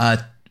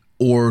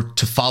or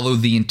to follow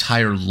the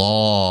entire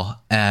law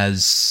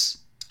as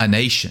a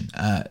nation.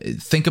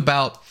 Think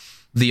about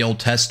the Old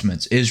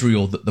Testaments,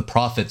 Israel, the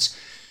prophets.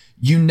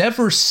 You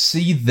never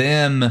see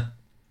them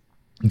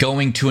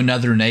going to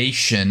another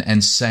nation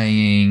and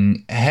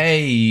saying,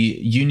 hey,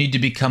 you need to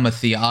become a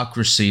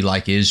theocracy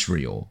like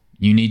Israel.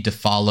 You need to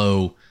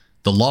follow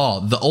the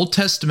law. The Old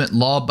Testament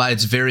law, by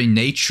its very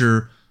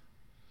nature,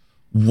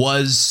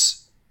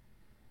 was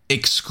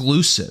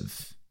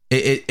exclusive.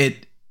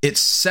 It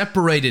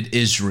separated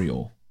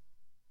Israel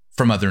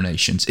from other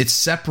nations. It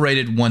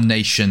separated one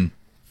nation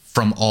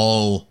from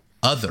all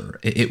other.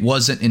 It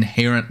wasn't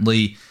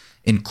inherently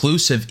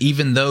inclusive,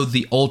 even though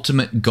the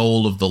ultimate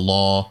goal of the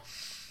law,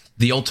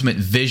 the ultimate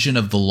vision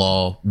of the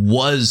law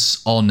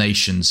was all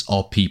nations,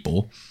 all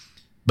people,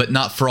 but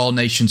not for all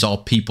nations, all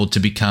people to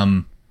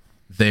become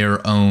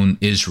their own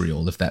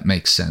Israel, if that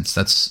makes sense.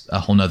 That's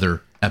a whole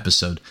nother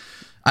episode.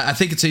 I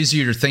think it's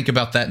easier to think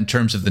about that in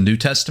terms of the New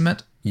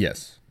Testament.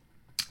 Yes.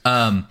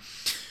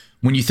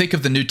 When you think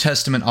of the New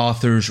Testament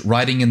authors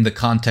writing in the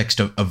context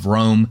of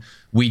Rome,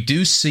 we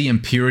do see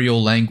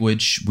imperial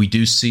language. We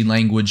do see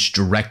language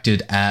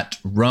directed at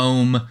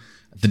Rome,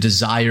 the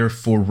desire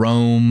for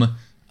Rome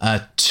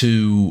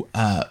to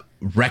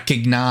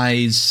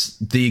recognize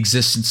the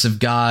existence of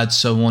God,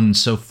 so on and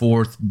so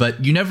forth.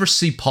 But you never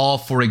see Paul,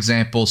 for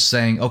example,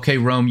 saying, okay,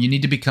 Rome, you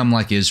need to become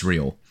like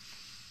Israel.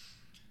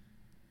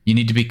 You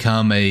need to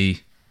become a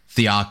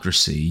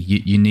theocracy.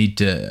 You need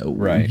to...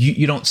 Right.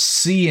 You don't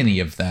see any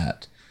of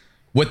that.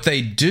 What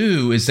they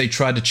do is they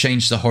try to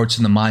change the hearts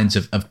and the minds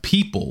of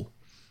people,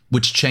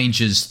 which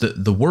changes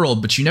the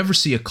world, but you never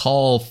see a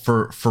call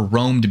for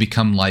Rome to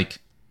become like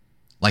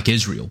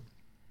Israel,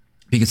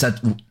 because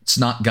that's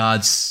not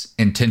God's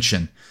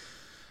intention.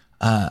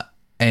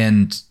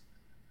 And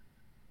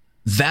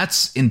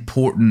that's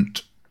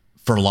important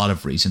for a lot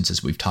of reasons,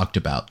 as we've talked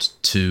about,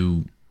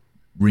 to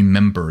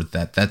remember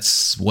that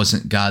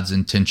wasn't God's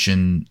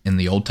intention in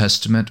the Old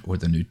Testament or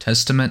the New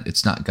Testament.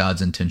 It's not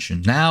God's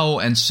intention now,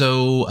 and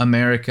so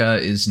America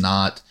is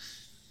not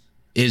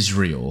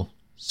Israel,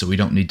 so we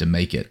don't need to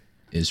make it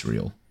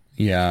Israel.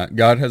 Yeah,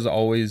 God has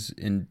always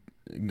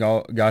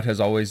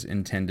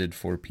intended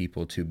for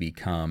people to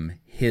become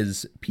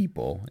his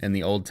people. In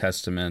the Old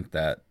Testament,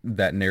 that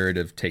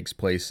narrative takes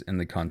place in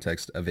the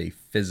context of a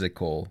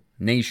physical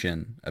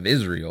nation of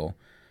Israel,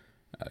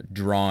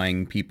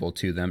 drawing people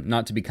to them,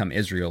 not to become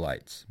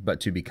Israelites, but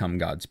to become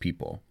God's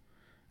people.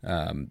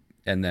 And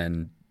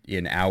then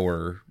in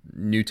our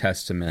New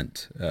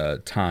Testament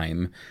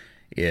time,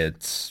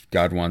 it's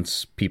God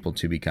wants people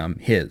to become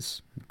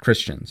his,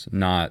 Christians,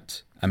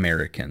 not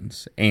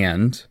Americans.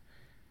 And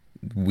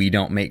we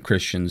don't make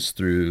Christians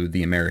through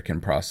the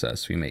American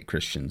process. We make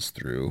Christians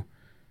through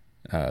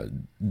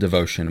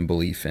devotion and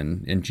belief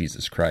in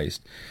Jesus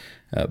Christ.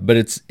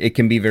 But it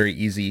can be very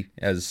easy,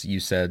 as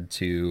you said,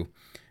 to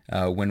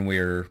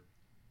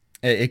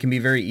it can be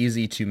very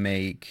easy to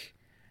make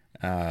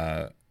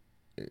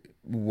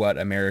what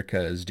America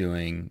is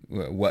doing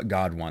what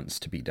God wants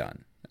to be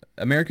done.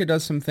 America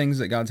does some things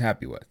that God's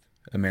happy with.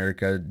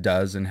 America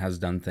does and has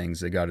done things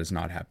that God is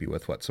not happy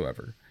with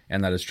whatsoever.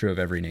 And that is true of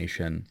every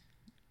nation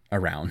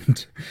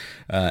around.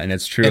 And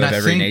it's true of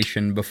every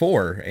nation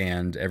before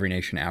and every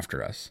nation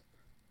after us.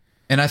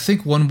 And I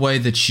think one way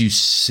that you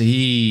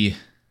see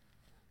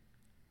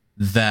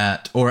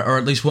that, or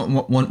at least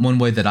one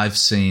way that I've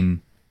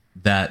seen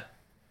that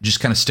just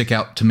kind of stick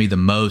out to me the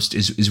most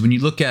is when you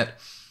look at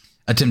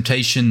a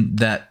temptation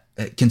that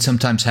can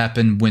sometimes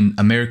happen when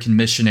American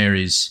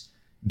missionaries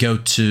go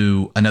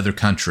to another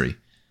country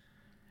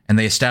and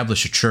they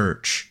establish a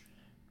church.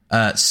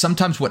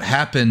 Sometimes what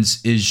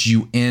happens is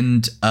you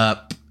end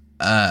up,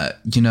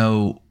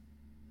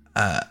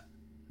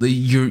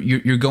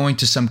 you're going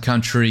to some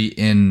country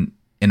in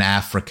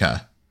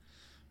Africa,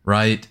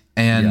 right?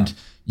 And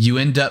you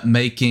end up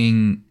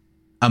making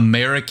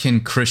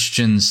American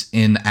Christians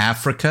in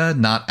Africa,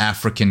 not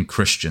African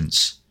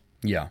Christians.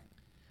 Yeah.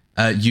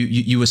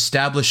 You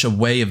establish a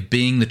way of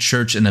being the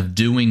church and of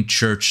doing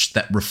church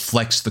that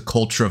reflects the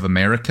culture of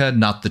America,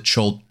 not the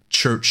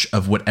church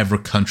of whatever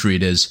country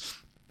it is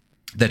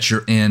that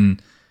you're in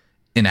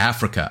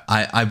Africa.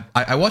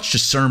 I watched a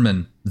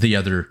sermon the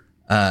other.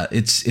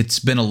 It's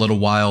been a little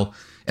while,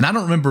 and I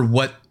don't remember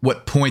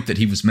what point that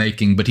he was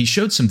making, but he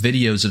showed some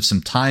videos of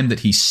some time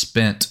that he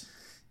spent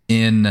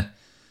in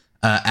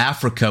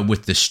Africa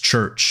with this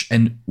church,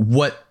 and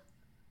what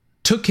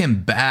took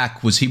him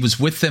back was he was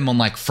with them on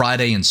like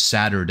Friday and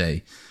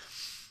Saturday,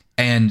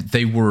 and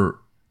they were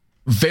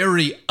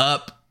very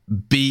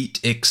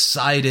upbeat,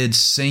 excited,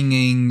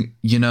 singing,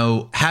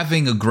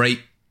 having a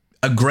great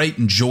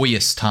and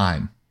joyous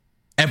time.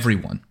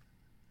 Everyone.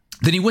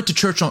 Then he went to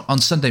church on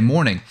Sunday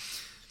morning,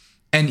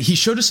 and he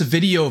showed us a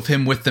video of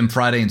him with them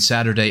Friday and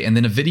Saturday, and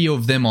then a video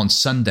of them on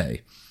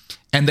Sunday,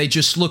 and they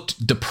just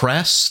looked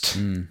depressed.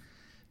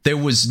 There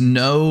was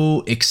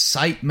no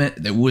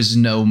excitement. There was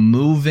no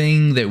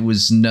moving. There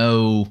was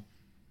nothing.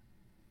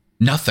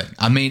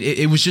 I mean,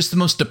 it was just the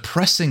most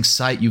depressing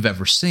sight you've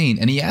ever seen.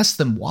 And he asked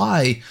them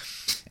why.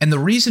 And the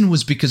reason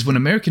was because when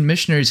American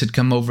missionaries had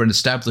come over and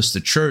established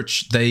the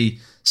church, they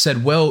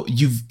said, well,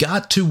 you've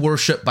got to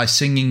worship by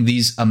singing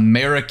these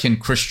American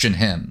Christian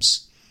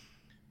hymns,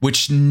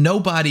 which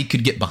nobody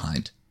could get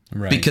behind,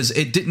 right? Because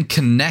it didn't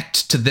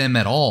connect to them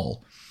at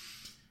all.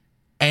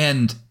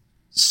 And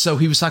so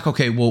he was like,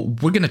 okay, well,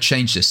 we're going to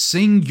change this.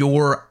 Sing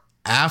your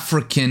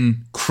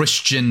African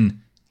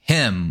Christian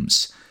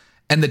hymns.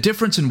 And the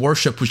difference in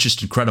worship was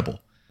just incredible.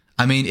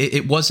 I mean,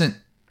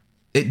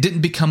 it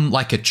didn't become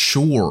like a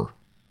chore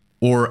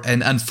or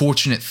an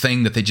unfortunate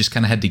thing that they just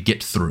kind of had to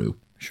get through.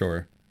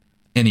 Sure.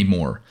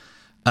 Anymore.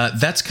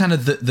 That's kind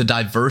of the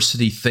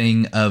diversity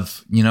thing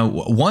of,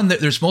 one, that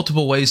there's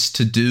multiple ways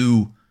to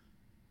do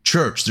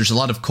church. There's a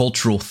lot of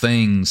cultural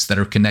things that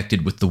are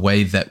connected with the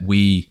way that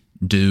we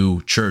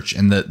do church,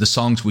 and the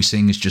songs we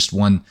sing is just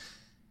one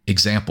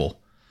example.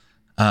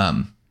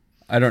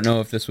 I don't know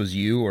if this was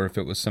you or if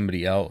it was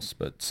somebody else,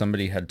 but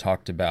somebody had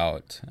talked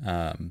about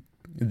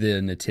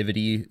the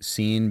nativity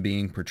scene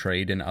being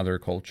portrayed in other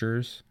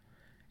cultures,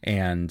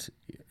 and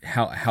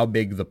how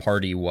big the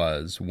party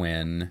was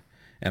when,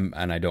 and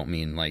I don't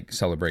mean like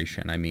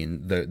celebration, I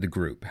mean the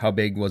group. How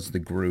big was the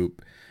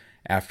group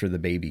after the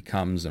baby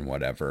comes and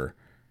whatever?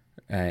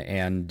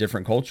 And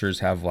different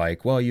cultures have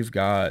like, well, you've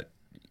got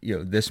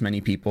this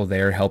many people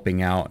there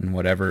helping out and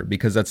whatever,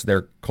 because that's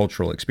their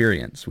cultural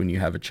experience. When you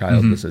have a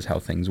child, this is how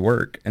things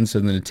work. And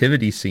so the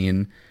nativity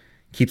scene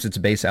keeps its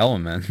base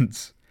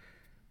elements,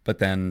 but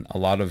then a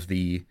lot of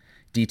the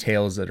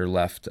details that are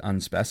left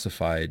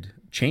unspecified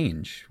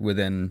change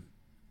within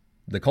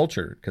the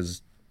culture,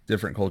 because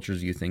different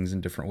cultures view things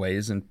in different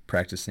ways and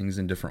practice things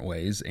in different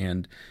ways.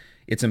 And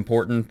it's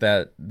important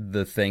that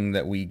the thing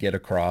that we get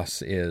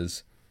across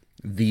is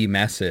the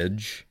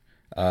message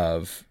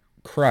of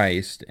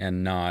Christ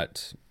and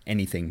not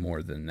anything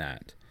more than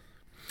that.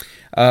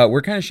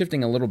 We're kind of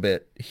shifting a little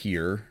bit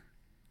here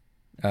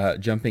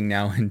jumping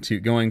now into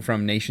going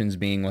from nations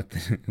being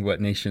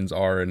what nations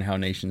are and how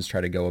nations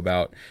try to go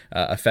about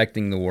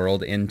affecting the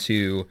world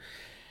into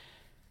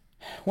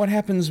what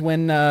happens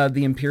when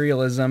the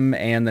imperialism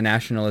and the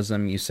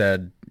nationalism, you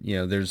said,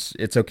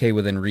 it's okay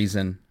within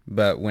reason,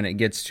 but when it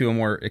gets to a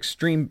more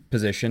extreme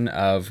position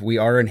of we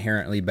are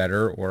inherently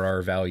better, or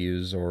our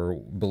values or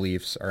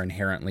beliefs are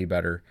inherently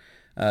better,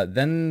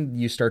 then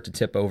you start to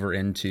tip over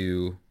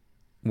into,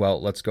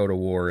 well, let's go to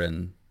war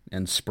and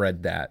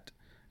spread that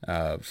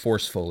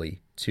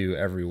forcefully to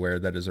everywhere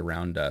that is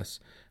around us.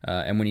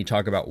 And when you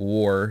talk about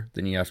war,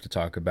 then you have to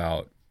talk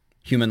about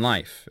human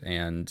life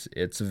and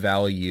its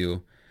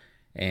value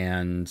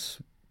and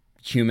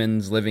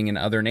humans living in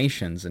other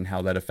nations and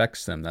how that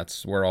affects them.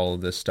 That's where all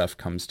of this stuff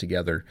comes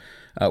together.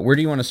 Where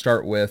do you want to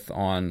start with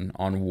on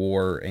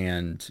war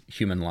and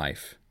human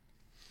life?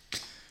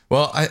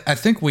 Well, I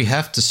think we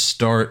have to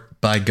start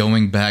by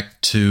going back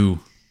to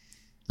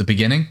the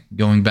beginning,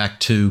 going back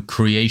to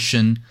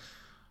creation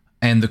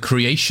and the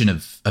creation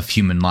of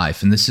human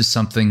life. And this is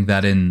something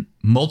that in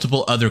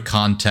multiple other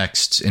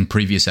contexts in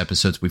previous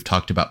episodes we've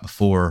talked about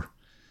before,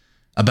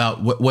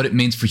 about what it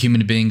means for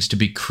human beings to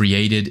be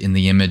created in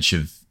the image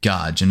of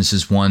God.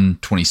 Genesis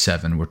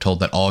 1:27, we're told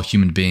that all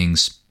human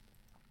beings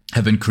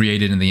have been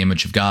created in the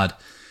image of God.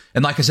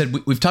 And like I said,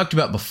 we've talked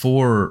about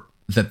before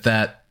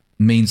that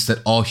means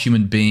that all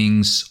human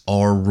beings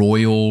are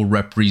royal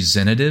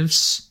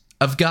representatives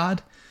of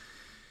God.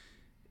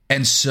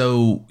 And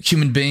so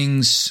human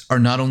beings are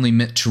not only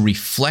meant to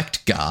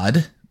reflect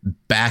God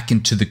back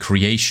into the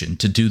creation,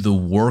 to do the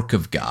work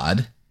of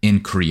God in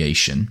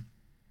creation,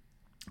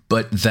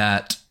 but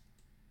that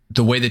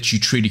the way that you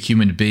treat a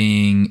human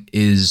being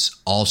is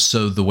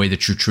also the way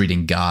that you're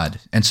treating God.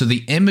 And so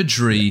the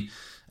imagery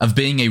of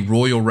being a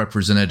royal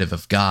representative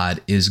of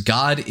God is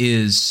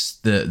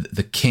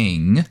the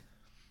king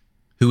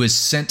who has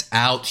sent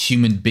out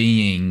human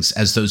beings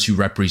as those who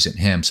represent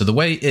him. So the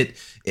way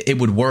it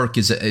would work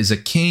is a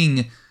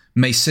king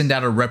may send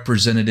out a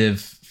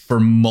representative for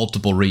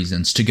multiple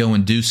reasons: to go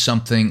and do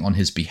something on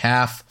his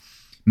behalf,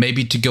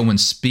 maybe to go and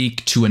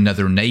speak to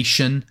another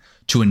nation,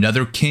 to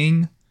another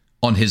king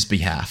on his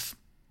behalf.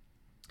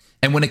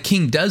 And when a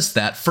king does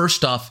that,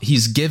 first off,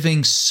 he's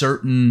giving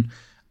certain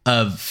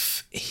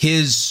of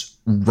his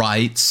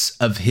rights,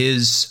 of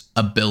his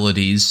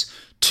abilities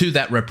to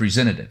that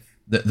representative.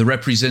 The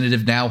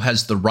representative now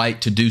has the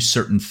right to do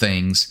certain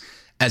things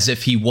as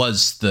if he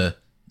was the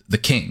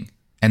king.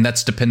 And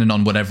that's dependent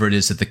on whatever it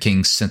is that the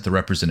king sent the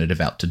representative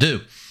out to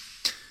do.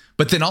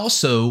 But then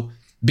also,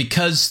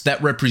 because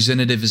that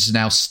representative is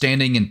now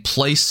standing in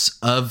place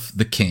of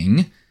the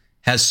king,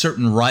 has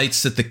certain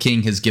rights that the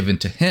king has given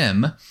to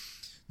him,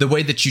 the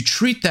way that you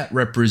treat that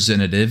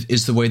representative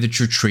is the way that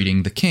you're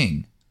treating the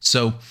king.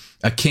 So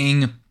a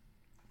king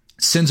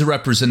sends a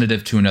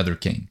representative to another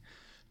king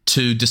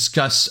to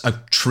discuss a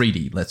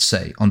treaty, let's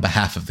say, on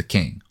behalf of the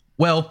king.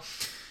 Well,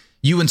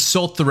 you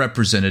insult the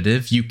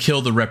representative, you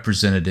kill the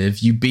representative,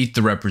 you beat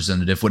the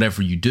representative,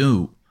 whatever you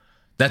do,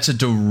 that's a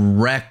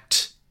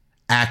direct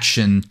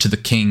action to the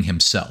king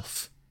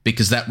himself,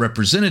 because that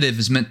representative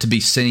is meant to be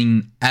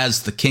seen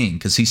as the king,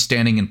 because he's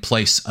standing in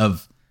place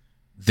of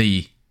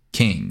the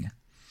king.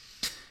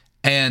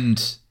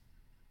 And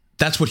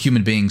that's what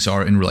human beings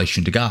are in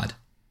relation to God.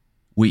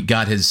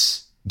 God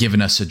has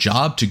given us a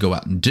job to go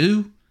out and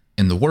do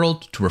in the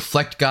world, to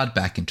reflect God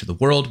back into the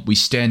world. We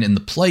stand in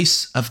the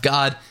place of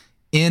God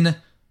in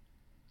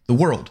the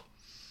world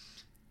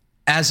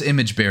as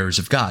image bearers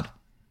of God.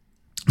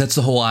 That's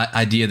the whole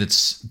idea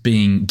that's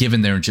being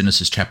given there in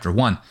Genesis chapter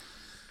 1.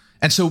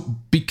 And so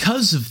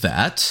because of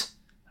that,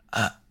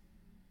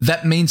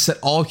 that means that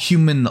all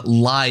human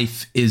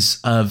life is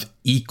of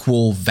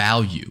equal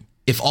value.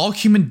 If all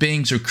human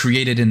beings are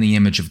created in the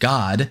image of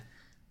God,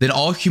 then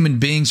all human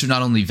beings are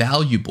not only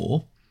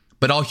valuable,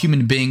 but all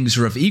human beings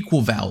are of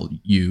equal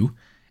value.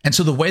 And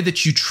so the way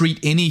that you treat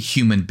any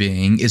human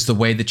being is the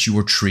way that you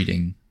are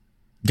treating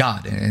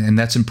God. And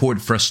that's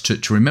important for us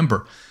to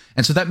remember.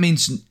 And so that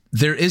means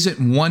there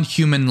isn't one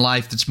human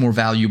life that's more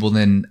valuable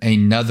than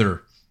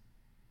another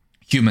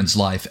human's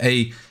life.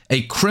 A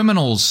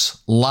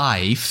criminal's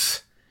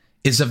life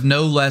is of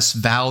no less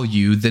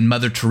value than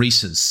Mother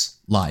Teresa's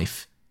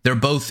life. They're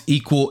both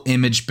equal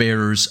image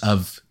bearers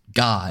of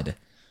God.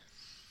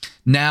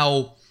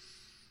 Now,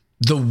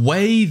 the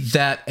way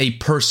that a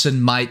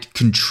person might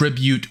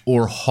contribute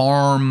or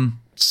harm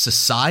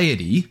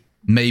society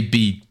may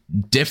be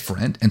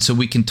different. And so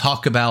we can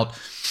talk about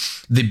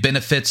the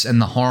benefits and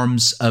the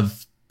harms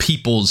of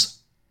people's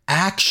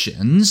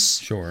actions.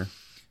 Sure.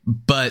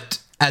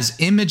 But as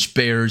image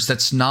bearers,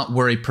 that's not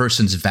where a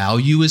person's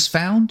value is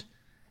found.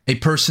 A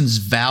person's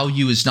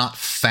value is not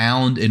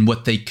found in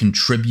what they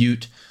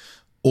contribute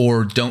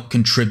or don't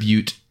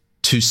contribute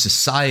to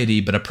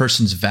society, but a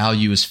person's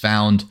value is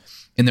found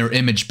in their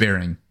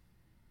image-bearing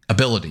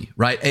ability,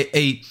 right?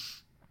 A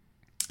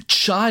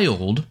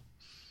child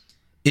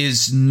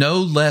is no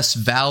less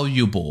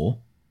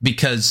valuable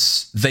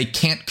because they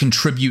can't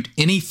contribute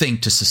anything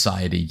to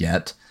society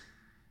yet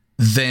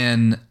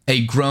than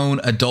a grown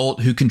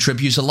adult who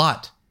contributes a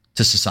lot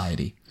to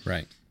society.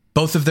 Right.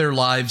 Both of their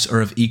lives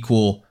are of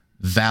equal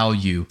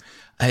value.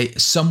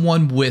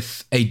 Someone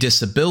with a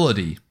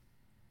disability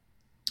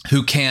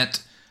who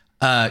can't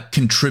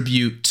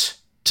contribute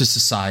to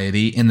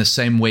society in the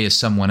same way as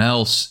someone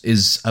else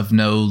is of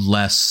no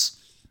less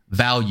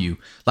value.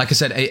 Like I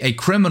said, a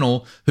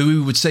criminal who we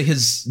would say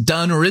has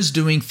done or is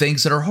doing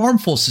things that are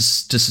harmful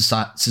to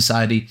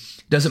society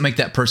doesn't make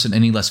that person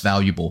any less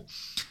valuable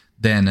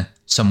than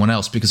someone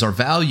else, because our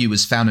value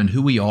is found in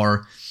who we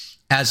are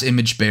as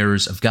image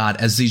bearers of God,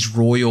 as these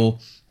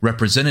royal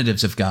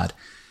representatives of God.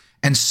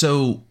 And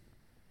so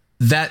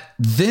that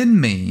then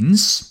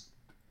means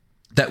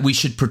that we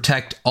should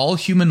protect all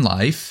human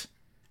life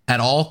at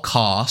all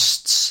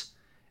costs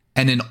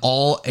and in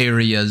all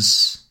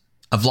areas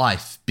of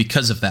life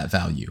because of that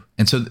value.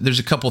 And so there's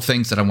a couple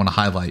things that I want to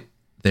highlight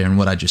there in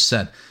what I just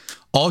said.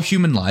 All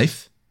human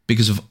life,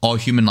 because of all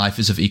human life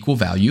is of equal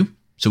value.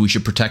 So we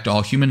should protect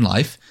all human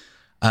life,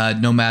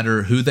 no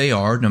matter who they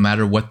are, no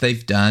matter what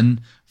they've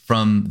done,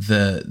 from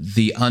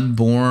the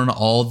unborn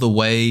all the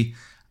way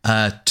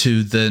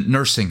to the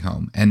nursing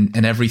home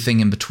and everything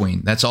in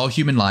between. That's all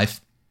human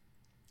life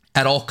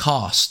at all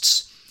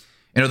costs.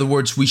 In other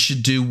words, we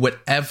should do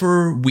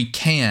whatever we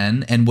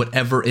can and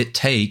whatever it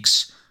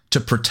takes to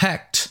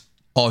protect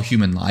all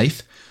human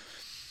life.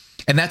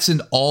 And that's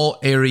in all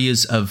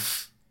areas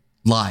of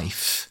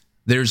life.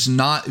 There's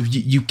not,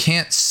 you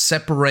can't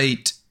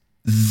separate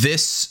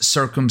this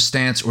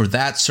circumstance or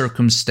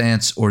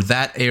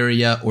that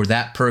area or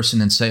that person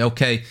and say,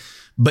 okay,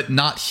 but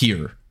not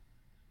here.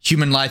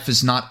 Human life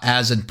is not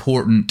as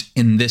important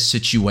in this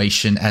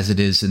situation as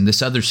it is in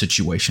this other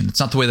situation. It's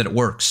not the way that it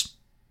works.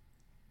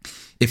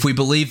 If we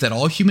believe that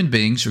all human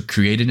beings are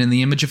created in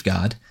the image of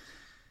God,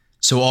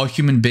 so all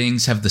human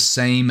beings have the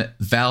same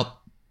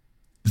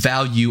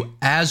value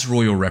as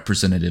royal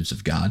representatives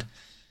of God,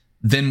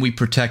 then we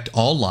protect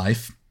all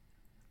life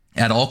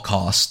at all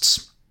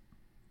costs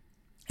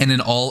and in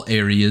all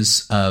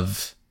areas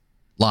of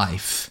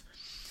life.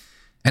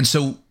 And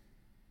so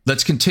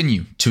let's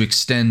continue to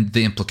extend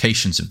the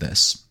implications of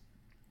this.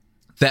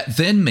 That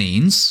then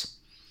means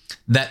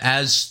that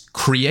as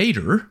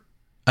creator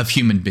of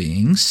human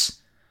beings,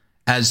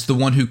 as the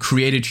one who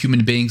created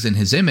human beings in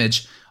his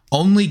image,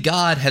 only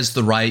God has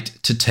the right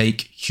to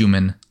take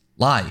human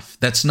life.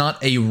 That's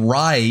not a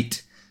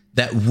right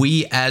that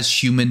we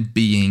as human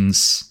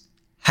beings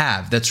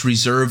have. That's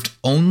reserved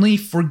only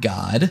for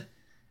God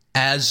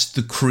as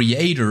the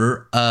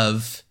creator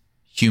of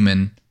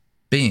human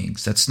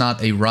beings. That's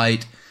not a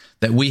right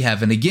that we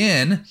have. And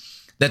again,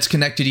 that's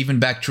connected even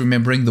back to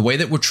remembering the way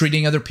that we're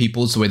treating other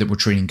people is the way that we're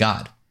treating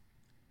God.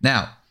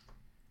 Now,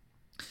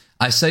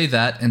 I say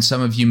that, and some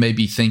of you may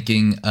be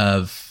thinking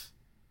of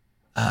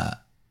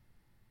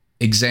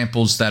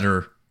examples that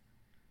are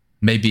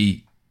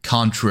maybe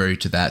contrary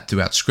to that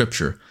throughout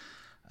Scripture.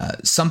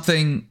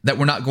 Something that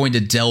we're not going to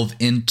delve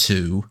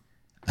into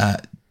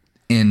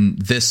in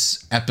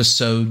this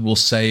episode.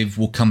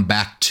 We'll come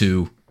back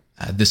to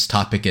this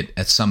topic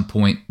at some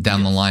point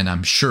down the line,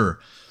 I'm sure.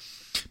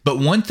 But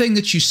one thing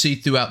that you see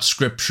throughout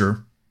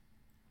Scripture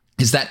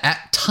is that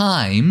at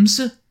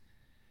times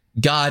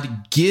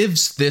God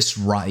gives this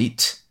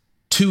right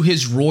to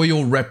his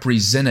royal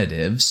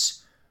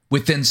representatives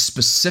within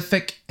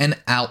specific and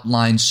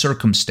outlined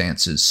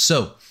circumstances.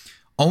 So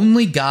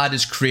only God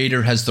as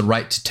creator has the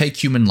right to take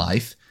human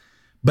life,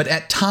 but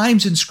at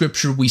times in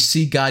Scripture we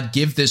see God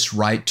give this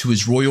right to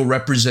his royal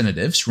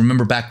representatives.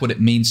 Remember back what it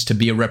means to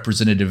be a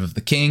representative of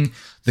the king.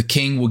 The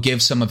king will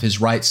give some of his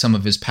rights, some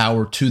of his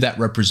power to that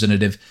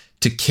representative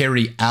to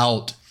carry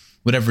out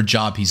whatever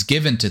job he's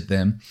given to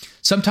them.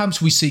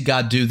 Sometimes we see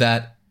God do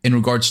that in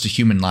regards to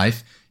human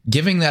life,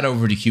 giving that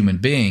over to human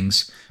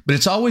beings, but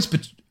it's always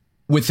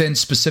within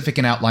specific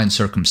and outlined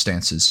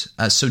circumstances.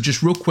 So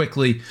just real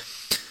quickly,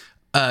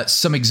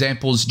 some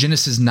examples.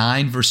 Genesis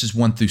 9 verses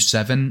 1 through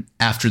 7,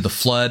 after the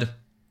flood,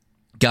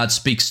 God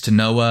speaks to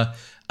Noah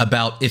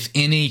about if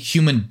any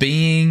human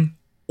being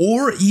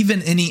or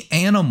even any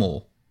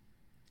animal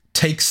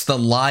takes the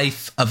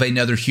life of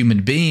another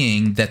human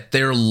being, that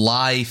their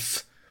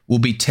life will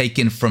be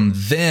taken from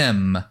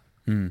them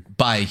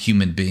by a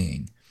human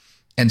being.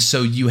 And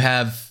so you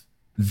have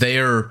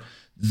their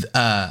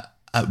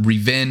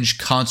revenge,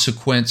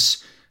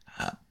 consequence,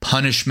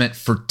 punishment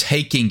for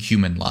taking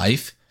human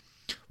life.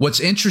 What's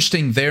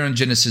interesting there in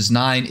Genesis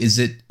 9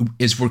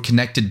 is we're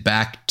connected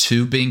back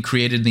to being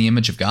created in the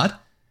image of God.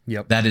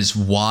 Yep. That is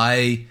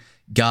why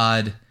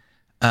God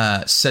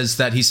says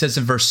that. He says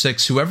in verse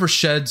 6, whoever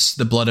sheds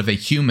the blood of a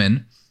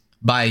human,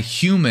 by a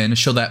human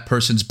shall that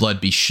person's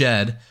blood be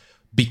shed,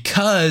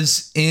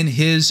 because in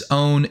his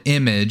own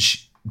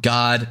image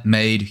God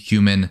made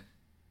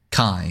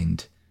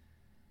humankind.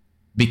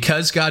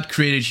 Because God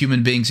created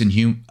human beings and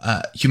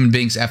human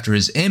beings after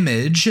his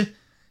image,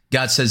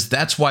 God says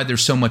that's why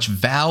there's so much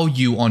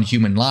value on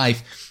human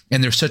life,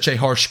 and there's such a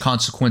harsh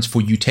consequence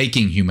for you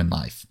taking human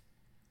life.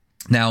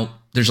 Now,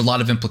 there's a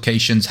lot of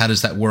implications. How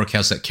does that work?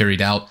 How's that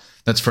carried out?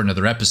 That's for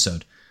another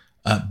episode.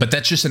 But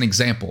that's just an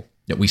example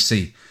that we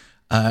see.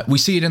 We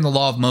see it in the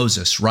law of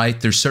Moses, right?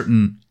 There's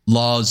certain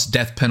laws,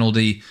 death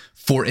penalty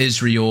for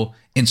Israel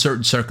in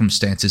certain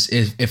circumstances.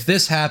 If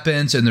this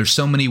happens and there's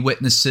so many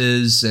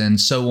witnesses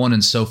and so on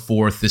and so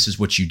forth, this is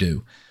what you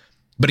do.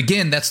 But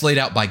again, that's laid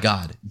out by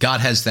God. God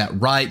has that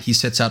right. He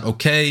sets out,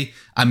 okay,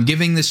 I'm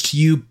giving this to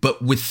you,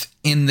 but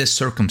within this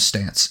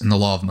circumstance in the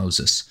law of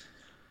Moses.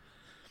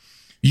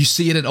 You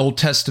see it in Old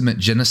Testament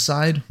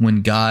genocide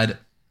when God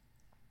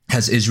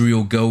has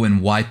Israel go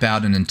and wipe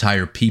out an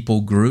entire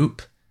people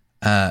group.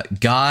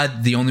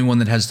 God, the only one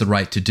that has the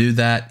right to do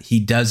that, he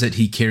does it.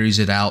 He carries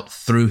it out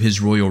through his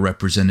royal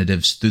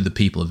representatives, through the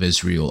people of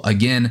Israel.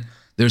 Again,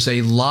 there's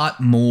a lot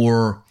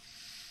more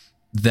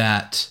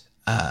that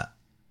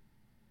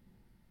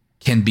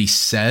can be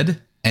said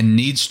and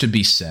needs to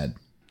be said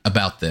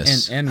about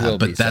this, and will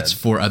be but that's said.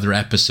 for other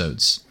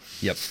episodes.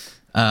 Yep.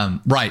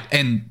 Right,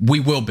 and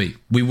we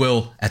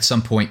will at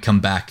some point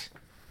come back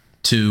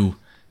to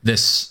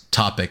this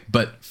topic.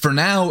 But for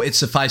now, it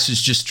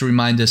suffices just to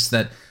remind us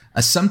that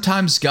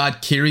sometimes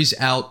God carries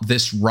out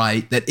this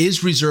right that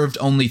is reserved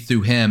only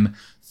through him,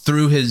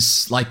 through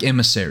his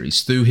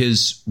emissaries, through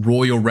his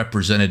royal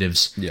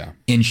representatives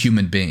in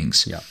human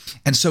beings. Yeah.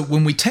 And so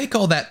when we take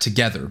all that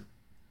together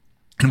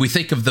and we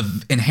think of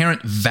the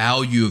inherent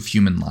value of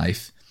human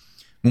life,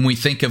 when we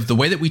think of the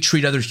way that we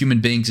treat other human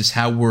beings is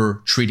how we're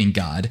treating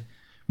God,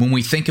 when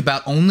we think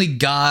about only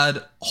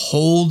God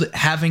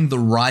having the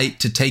right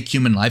to take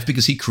human life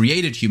because he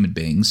created human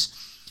beings,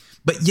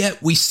 but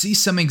yet we see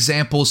some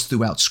examples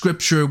throughout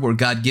Scripture where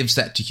God gives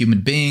that to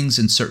human beings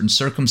in certain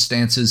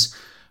circumstances,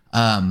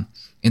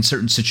 in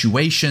certain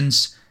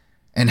situations.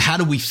 And how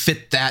do we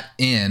fit that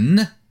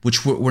in,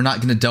 which we're not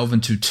going to delve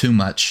into too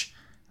much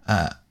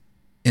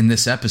in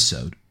this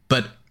episode.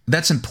 But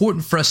that's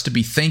important for us to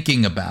be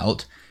thinking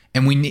about,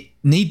 and we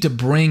need to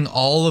bring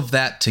all of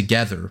that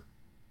together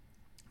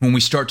when we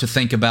start to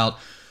think about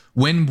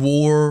when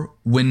war,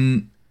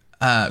 when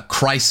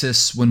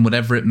crisis, when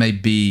whatever it may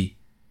be,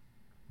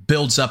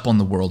 builds up on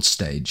the world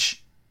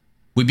stage.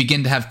 We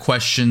begin to have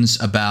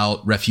questions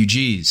about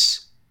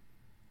refugees,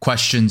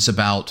 questions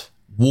about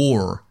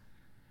war,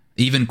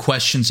 even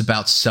questions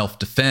about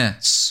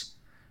self-defense.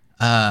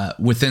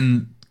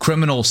 Within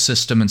criminal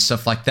system and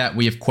stuff like that,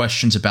 we have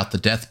questions about the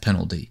death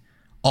penalty.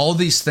 All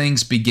these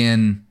things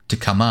begin to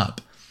come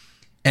up.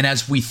 And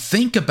as we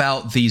think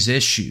about these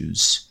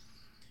issues,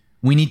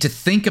 we need to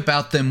think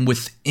about them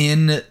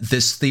within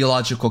this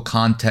theological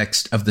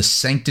context of the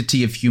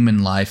sanctity of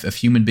human life, of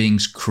human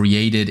beings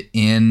created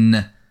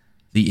in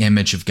the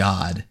image of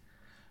God.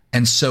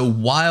 And so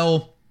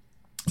while,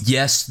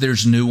 yes,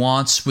 there's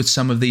nuance with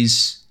some of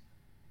these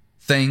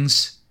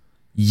things,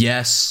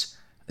 yes,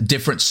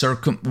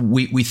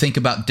 we think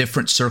about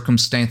different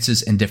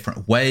circumstances in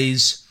different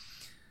ways.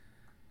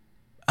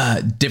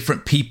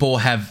 Different people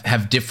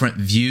have different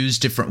views,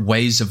 different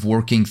ways of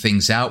working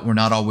things out. We're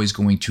not always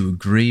going to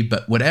agree,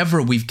 but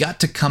whatever, we've got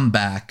to come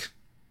back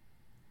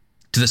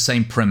to the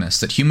same premise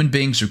that human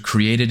beings are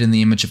created in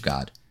the image of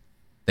God.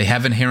 They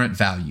have inherent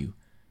value.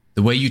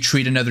 The way you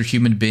treat another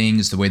human being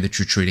is the way that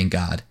you're treating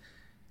God,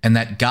 and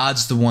that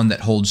God's the one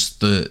that holds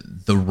the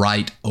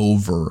right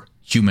over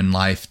human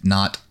life,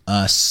 not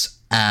us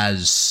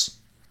as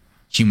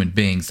human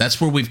beings. That's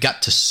where we've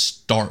got to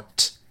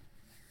start.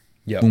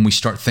 Yep. When we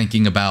start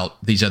thinking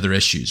about these other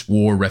issues,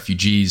 war,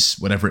 refugees,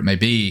 whatever it may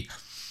be,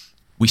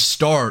 we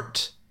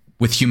start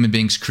with human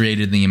beings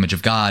created in the image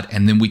of God,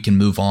 and then we can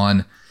move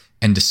on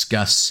and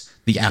discuss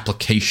the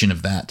application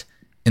of that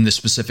in the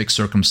specific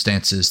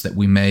circumstances that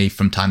we may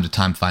from time to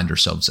time find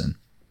ourselves in.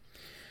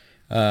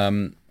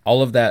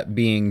 All of that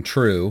being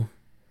true,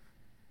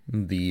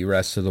 the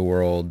rest of the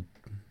world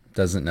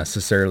doesn't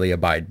necessarily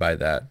abide by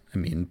that. I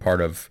mean,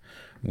 part of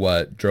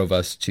what drove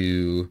us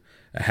to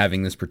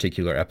having this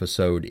particular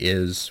episode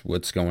is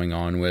what's going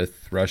on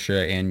with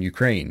Russia and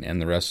Ukraine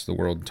and the rest of the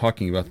world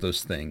talking about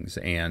those things,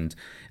 and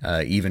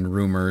even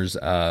rumors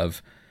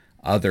of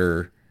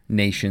other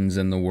nations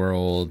in the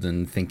world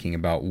and thinking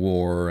about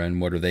war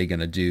and what are they going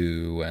to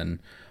do and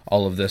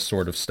all of this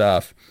sort of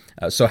stuff.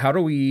 So how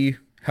do we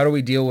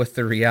deal with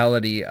the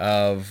reality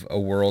of a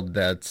world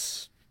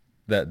that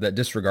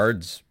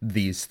disregards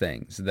these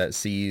things, that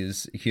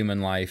sees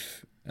human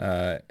life,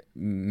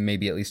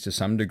 maybe at least to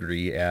some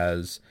degree,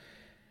 as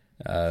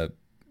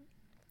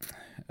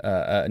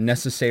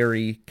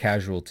necessary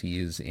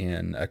casualties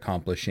in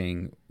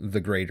accomplishing the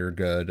greater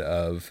good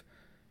of,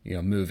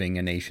 moving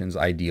a nation's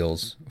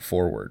ideals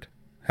forward?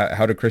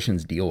 How do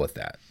Christians deal with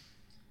that?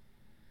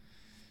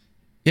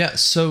 Yeah,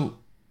 so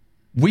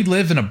we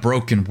live in a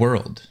broken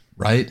world,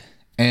 right?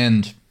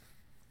 And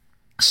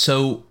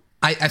so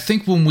I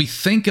think when we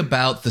think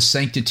about the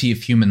sanctity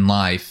of human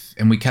life,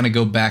 and we kind of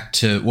go back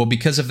to, well,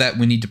 because of that,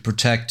 we need to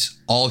protect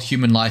all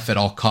human life at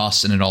all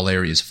costs and in all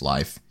areas of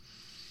life.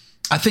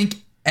 I think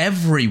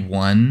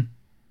everyone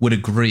would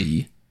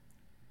agree,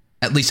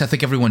 at least I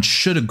think everyone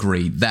should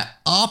agree,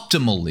 that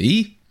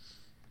optimally,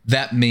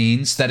 that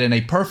means that in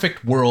a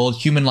perfect world,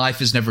 human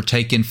life is never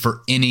taken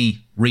for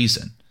any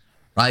reason,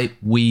 right?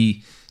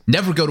 We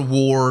never go to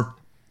war.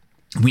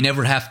 We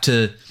never have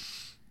to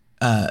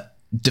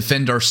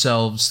defend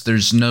ourselves.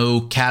 There's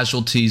no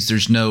casualties.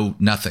 There's no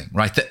nothing,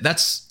 right?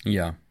 That's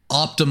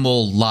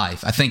optimal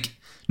life. I think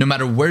no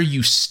matter where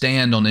you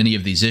stand on any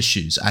of these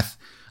issues,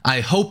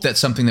 I hope that's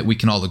something that we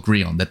can all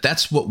agree on, that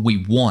that's what we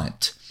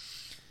want.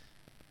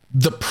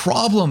 The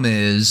problem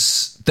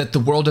is that the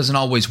world doesn't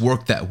always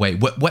work that way.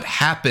 What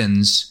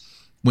happens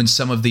when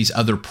some of these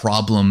other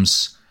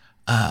problems,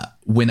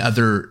 when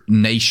other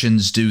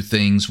nations do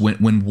things,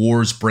 when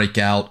wars break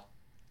out,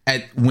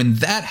 when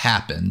that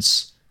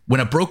happens, when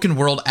a broken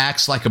world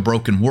acts like a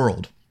broken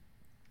world,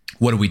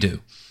 what do?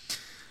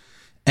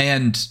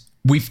 And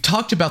we've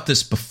talked about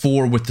this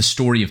before with the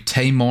story of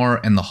Tamar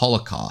and the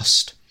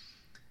Holocaust,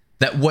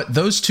 that what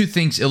those two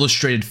things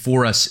illustrated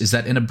for us is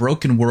that in a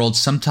broken world,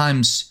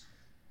 sometimes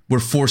we're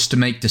forced to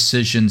make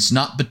decisions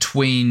not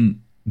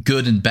between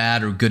good and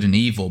bad or good and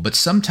evil, but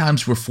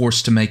sometimes we're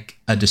forced to make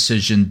a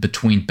decision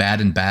between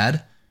bad and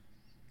bad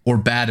or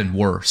bad and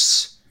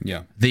worse.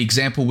 Yeah. The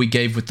example we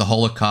gave with the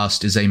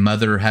Holocaust is a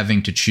mother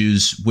having to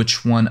choose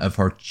which one of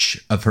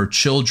her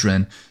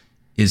children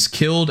is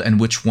killed and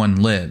which one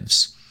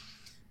lives.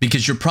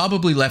 Because you're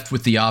probably left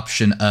with the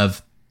option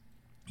of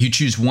you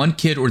choose one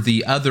kid or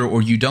the other,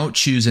 or you don't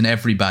choose and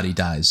everybody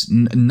dies.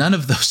 None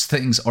of those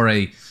things are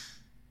a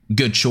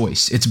good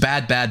choice. It's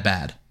bad, bad,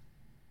 bad.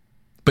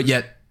 But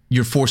yet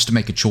you're forced to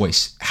make a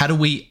choice. How do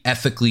we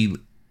ethically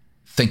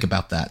think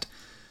about that?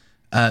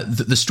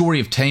 The story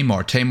of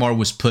Tamar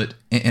was put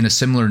in a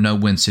similar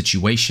no-win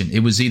situation. It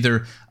was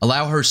either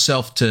allow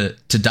herself to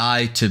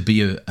die, to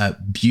be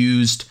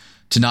abused,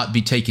 to not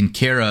be taken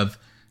care of,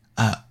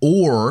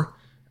 or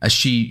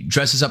she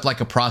dresses up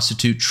like a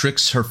prostitute,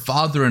 tricks her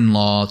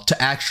father-in-law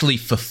to actually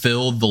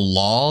fulfill the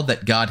law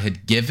that God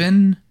had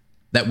given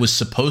that was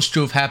supposed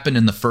to have happened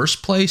in the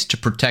first place to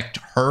protect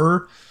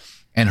her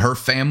and her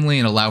family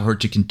and allow her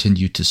to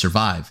continue to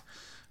survive.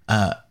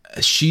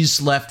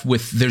 She's left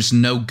with, there's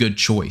no good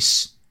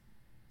choice.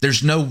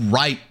 There's no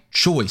right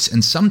choice.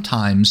 And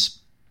sometimes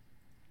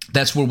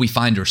that's where we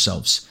find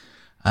ourselves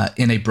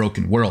in a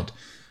broken world.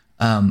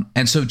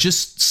 And so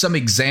just some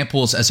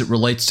examples as it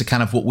relates to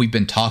kind of what we've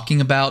been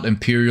talking about,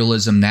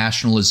 imperialism,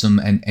 nationalism,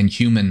 and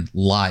human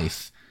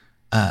life.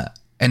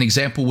 An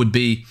example would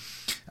be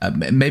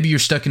maybe you're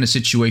stuck in a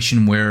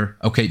situation where,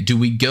 okay, do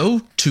we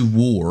go to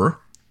war,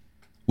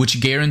 which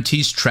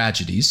guarantees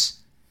tragedies,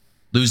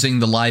 losing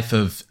the life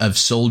of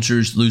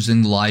soldiers,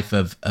 losing the life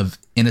of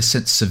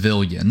innocent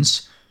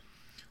civilians,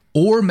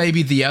 or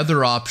maybe the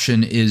other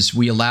option is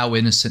we allow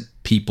innocent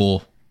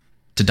people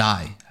to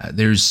die.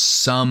 There's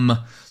some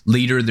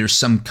leader, there's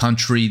some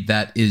country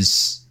that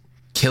is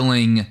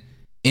killing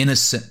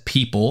innocent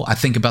people. I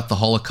think about the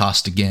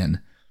Holocaust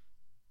again.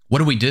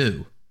 What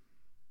do?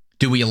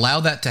 Do we allow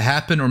that to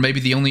happen? Or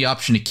maybe the only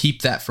option to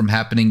keep that from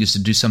happening is to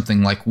do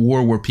something like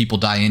war where people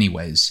die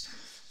anyways.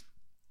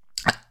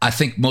 I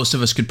think most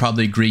of us could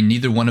probably agree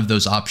neither one of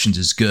those options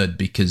is good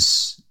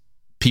because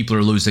people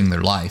are losing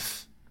their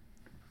life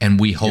and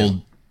we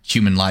hold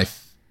human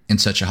life in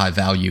such a high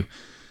value.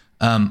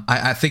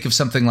 I think of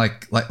something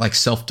like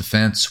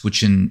self-defense,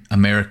 which in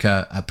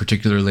America,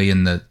 particularly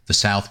in the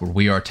South where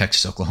we are,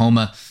 Texas,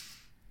 Oklahoma,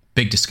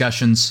 big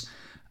discussions.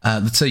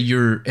 Let's say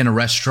you're in a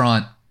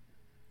restaurant,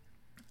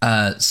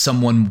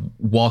 someone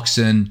walks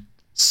in,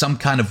 some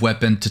kind of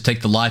weapon to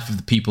take the life of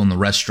the people in the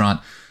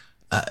restaurant.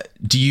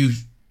 Do you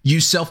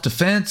use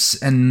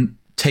self-defense and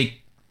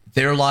take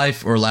their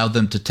life or allow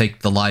them to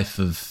take the life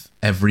of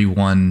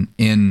everyone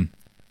in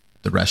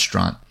the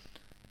restaurant?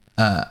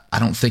 I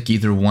don't think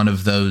either one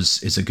of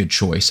those is a good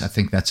choice. I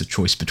think that's a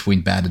choice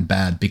between bad and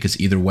bad because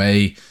either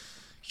way,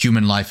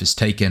 human life is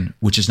taken,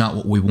 which is not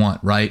what we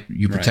want, right?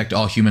 You protect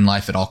all human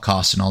life at all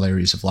costs in all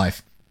areas of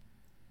life.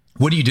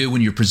 What do you do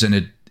when you're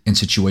presented in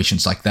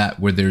situations like that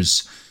where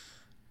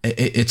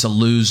it's a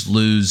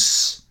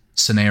lose-lose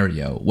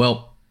scenario?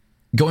 Well,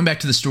 going back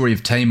to the story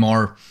of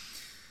Tamar,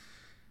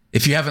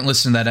 if you haven't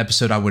listened to that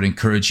episode, I would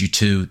encourage you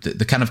to.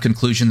 The kind of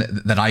conclusion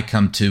that I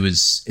come to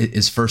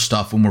is first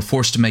off, when we're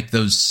forced to make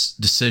those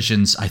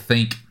decisions, I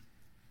think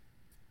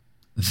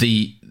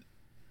the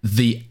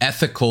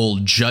ethical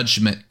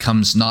judgment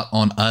comes not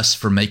on us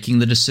for making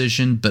the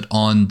decision, but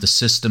on the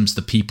systems,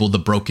 the people, the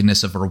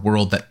brokenness of our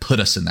world that put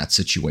us in that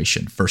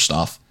situation, first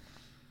off.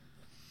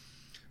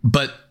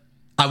 But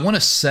I want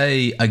to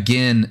say,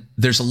 again,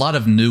 there's a lot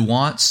of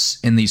nuance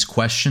in these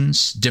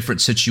questions.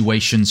 Different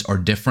situations are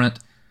different.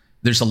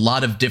 There's a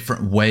lot of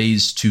different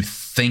ways to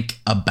think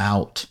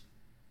about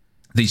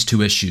these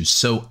two issues.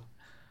 So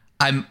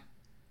I'm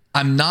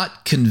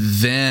not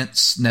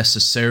convinced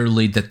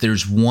necessarily that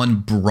there's one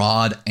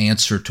broad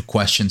answer to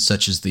questions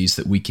such as these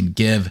that we can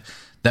give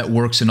that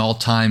works in all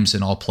times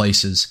and all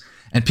places.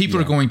 And people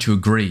are going to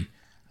agree.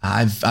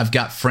 I've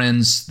got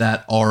friends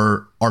that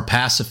are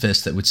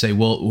pacifists that would say,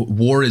 well,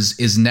 war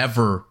is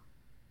never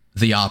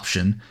the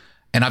option.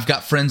 And I've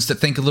got friends that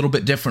think a little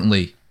bit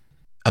differently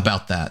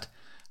about that.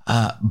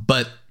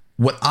 But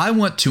what I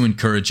want to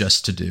encourage us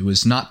to do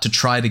is not to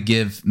try to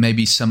give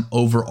maybe some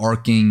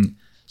overarching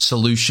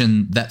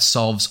solution that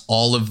solves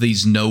all of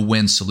these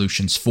no-win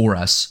solutions for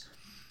us,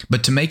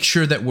 but to make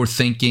sure that we're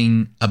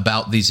thinking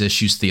about these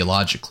issues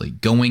theologically,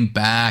 going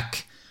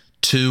back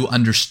to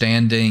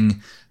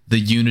understanding the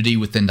unity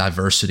within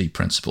diversity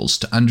principles,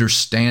 to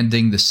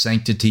understanding the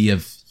sanctity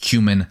of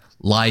human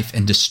life,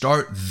 and to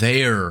start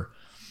there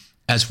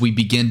as we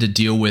begin to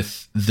deal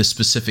with the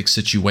specific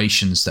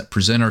situations that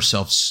present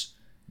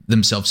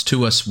themselves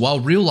to us, while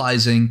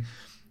realizing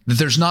that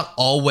there's not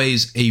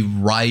always a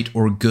right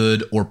or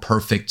good or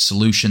perfect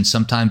solution.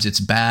 Sometimes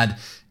it's bad,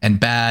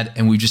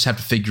 and we just have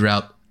to figure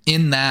out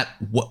in that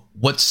what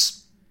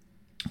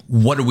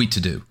are we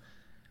to do.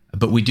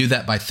 But we do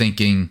that by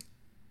thinking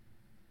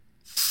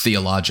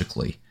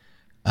theologically.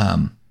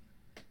 But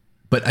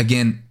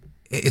again,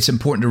 it's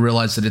important to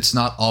realize that it's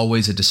not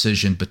always a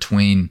decision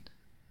between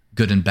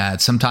good and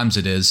bad. Sometimes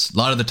it is. A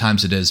lot of the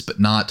times it is, but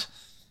not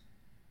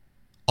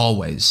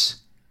always.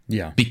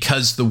 Yeah.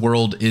 Because the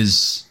world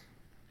is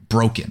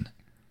broken.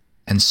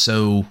 And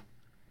so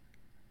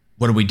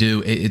what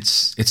do?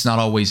 It's not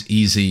always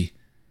easy.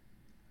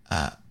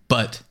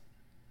 But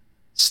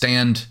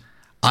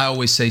I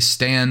always say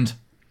stand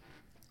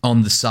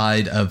on the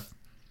side of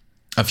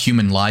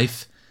human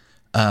life.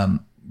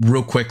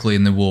 Real quickly,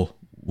 and then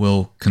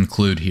we'll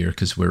conclude here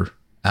because we're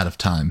out of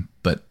time.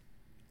 But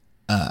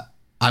I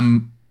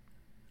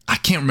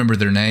can't remember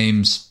their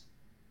names.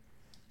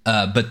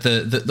 But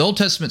the Old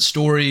Testament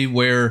story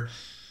where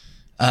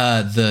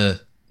the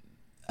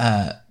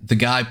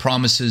guy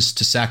promises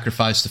to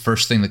sacrifice the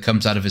first thing that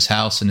comes out of his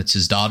house, and it's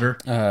his daughter.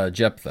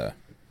 Jephthah.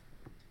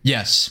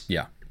 Yes.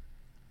 Yeah.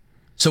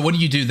 So what do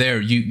you do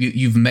there?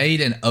 You've made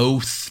an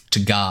oath to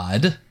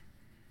God,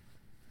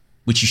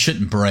 which you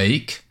shouldn't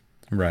break.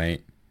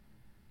 Right.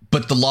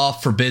 But the law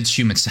forbids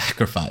human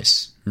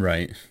sacrifice.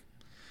 Right.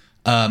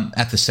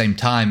 At the same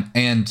time.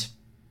 And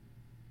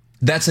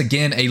that's,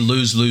 again, a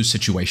lose-lose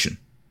situation.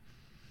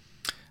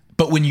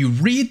 But when you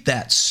read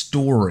that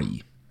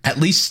story, at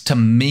least to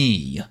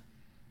me,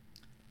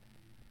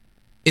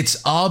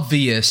 it's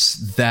obvious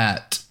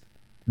that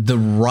the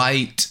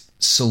right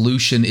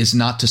solution is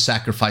not to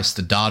sacrifice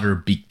the daughter,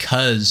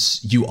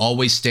 because you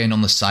always stand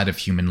on the side of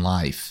human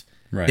life.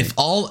 Right. If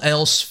all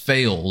else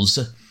fails,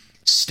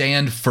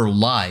 stand for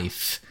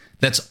life.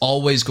 That's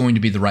always going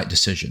to be the right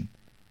decision.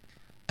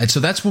 And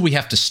so that's where we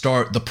have to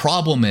start. The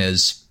problem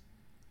is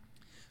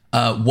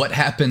what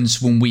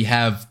happens when we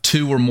have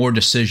two or more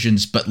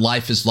decisions, but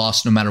life is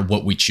lost no matter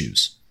what we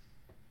choose.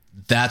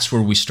 That's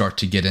where we start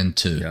to get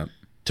into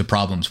to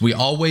problems. We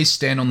always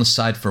stand on the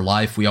side for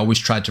life. We always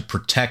try to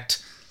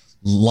protect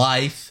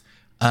life,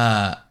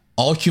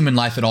 all human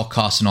life at all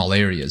costs in all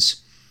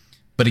areas.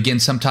 But again,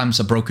 sometimes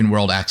a broken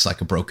world acts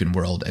like a broken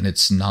world, and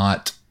it's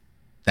not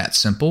that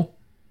simple.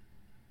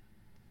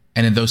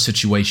 And in those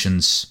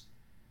situations,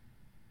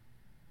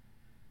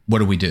 what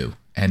do we do?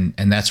 And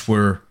that's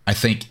where I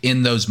think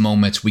in those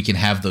moments we can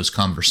have those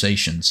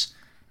conversations,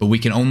 but we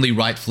can only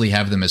rightfully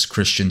have them as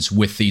Christians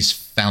with these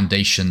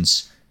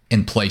foundations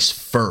in place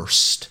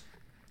first,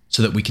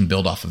 so that we can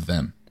build off of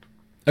them.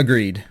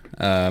 Agreed.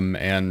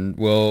 And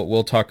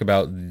we'll talk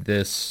about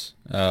this.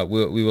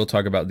 We will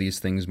talk about these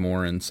things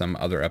more in some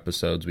other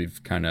episodes.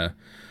 We've kind of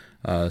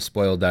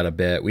spoiled that a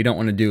bit. We don't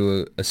want to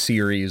do a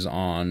series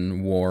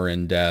on war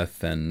and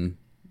death and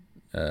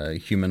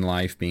human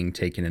life being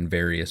taken in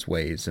various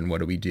ways, and what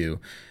do we do?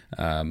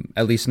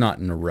 At least not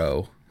in a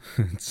row.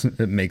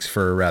 It makes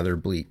for a rather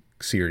bleak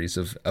series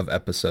of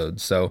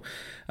episodes. So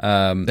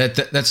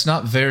that's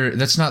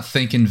not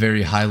thinking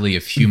very highly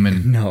of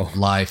human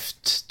life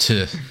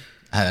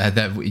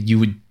that you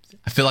would.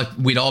 I feel like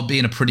we'd all be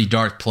in a pretty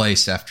dark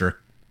place after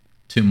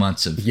 2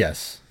 months of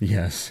yes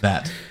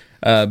that.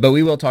 But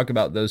we will talk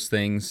about those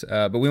things.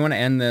 But we want to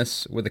end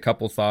this with a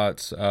couple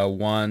thoughts.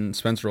 One,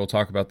 Spencer will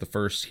talk about the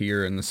first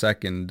here, and the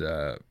second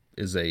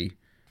is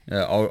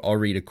I'll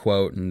read a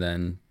quote and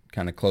then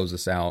kind of close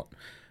us out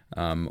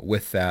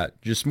with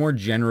that. Just more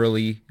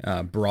generally,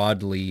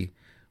 broadly,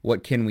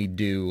 what can we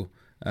do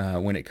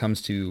when it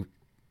comes to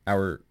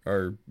our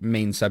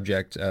main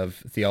subject of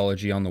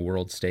theology on the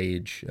world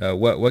stage?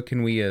 What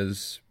can we,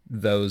 as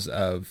those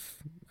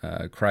of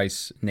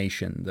Christ's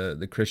nation,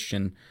 the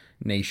Christian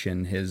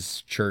nation,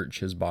 his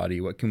church, his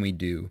body, what can we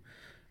do?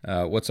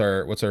 What's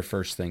our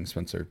first thing,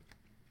 Spencer?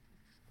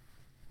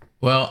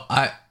 Well,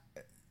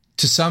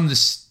 to some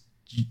this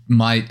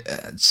might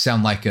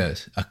sound like a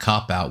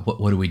cop-out.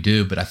 What do we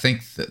do? But I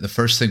think the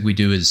first thing we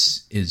do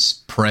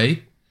is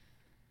pray.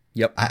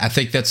 Yep. I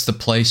think that's the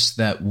place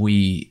that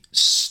we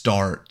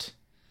start,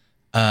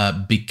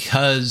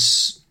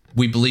 because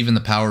we believe in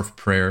the power of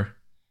prayer,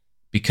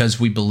 because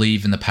we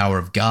believe in the power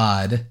of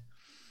God,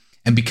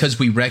 and because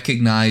we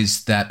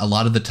recognize that a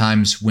lot of the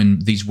times when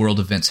these world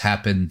events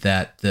happen,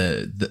 that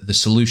the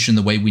solution,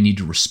 the way we need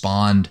to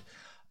respond,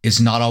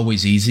 is not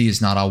always easy,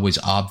 is not always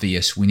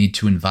obvious. We need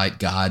to invite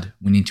God.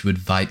 We need to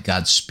invite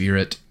God's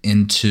Spirit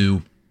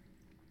into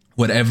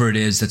whatever it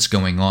is that's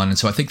going on. And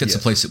so I think that's the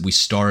place that we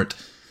start.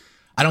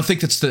 I don't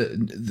think that's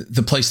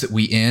the place that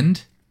we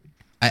end.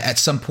 At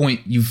some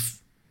point, you've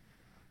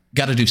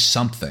got to do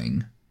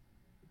something.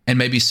 And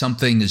maybe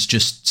something is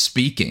just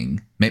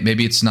speaking.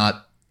 Maybe it's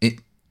not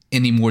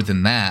any more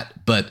than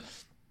that, but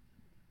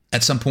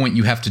at some point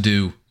you have to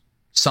do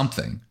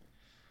something.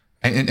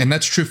 And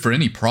that's true for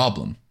any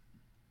problem.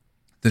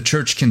 The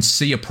church can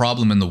see a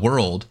problem in the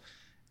world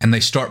and they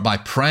start by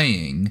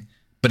praying,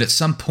 but at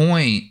some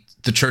point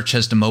the church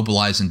has to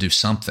mobilize and do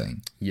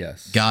something.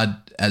 Yes.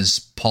 God,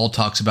 as Paul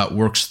talks about,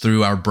 works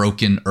through our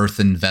broken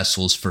earthen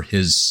vessels for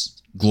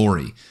his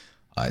glory.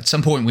 At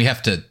some point we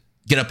have to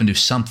get up and do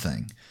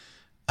something.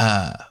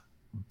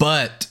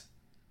 But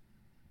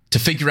to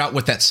figure out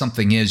what that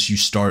something is, you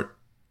start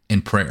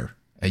in prayer.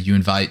 You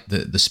invite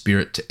the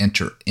Spirit to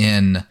enter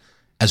in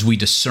as we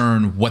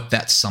discern what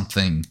that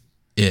something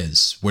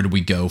is. Where do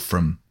we go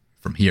from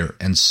here?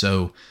 And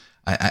so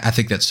I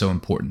think that's so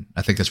important.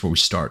 I think that's where we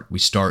start. We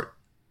start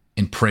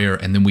in prayer,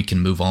 and then we can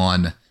move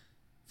on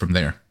from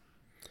there.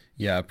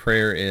 Yeah,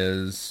 prayer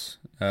is,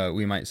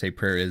 we might say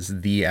prayer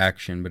is the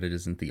action, but it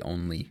isn't the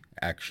only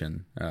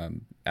action.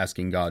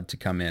 Asking God to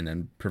come in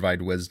and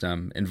provide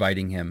wisdom,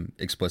 inviting him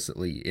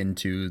explicitly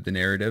into the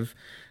narrative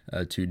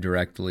to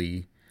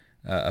directly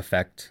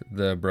affect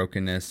the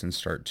brokenness and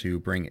start to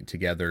bring it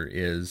together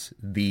is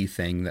the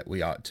thing that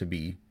we ought to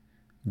be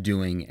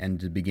doing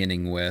and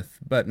beginning with,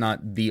 but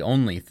not the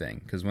only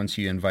thing, because once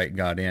you invite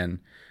God in,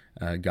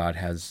 God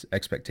has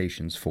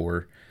expectations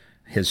for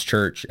his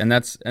church, and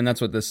that's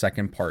what the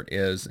second part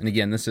is. And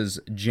again, this is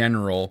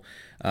general.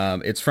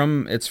 It's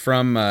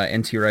from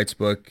N.T. Wright's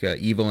book,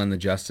 Evil and the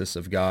Justice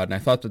of God, and I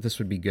thought that this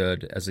would be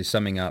good as a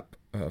summing up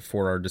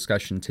for our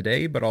discussion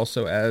today, but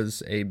also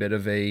as a bit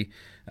of a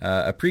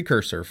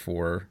precursor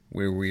for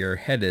where we are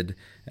headed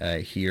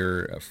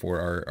here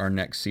for our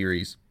next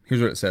series.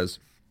 Here's what it says.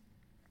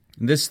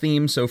 This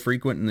theme, so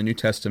frequent in the New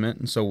Testament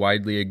and so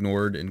widely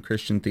ignored in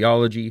Christian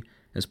theology,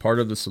 is part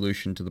of the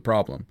solution to the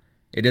problem.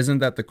 It isn't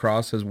that the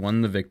cross has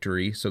won the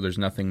victory, so there's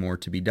nothing more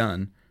to be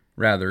done.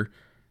 Rather,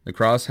 the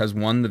cross has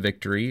won the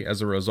victory,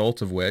 as a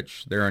result of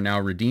which there are now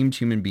redeemed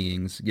human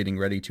beings getting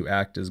ready to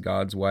act as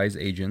God's wise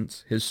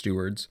agents, his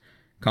stewards,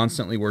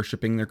 constantly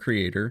worshiping their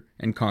Creator,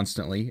 and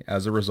constantly,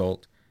 as a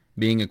result,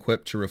 being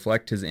equipped to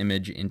reflect his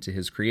image into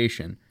his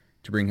creation,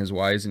 to bring his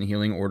wise and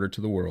healing order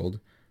to the world,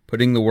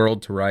 putting the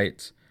world to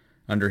rights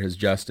under his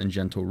just and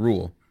gentle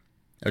rule.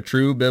 A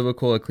true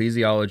biblical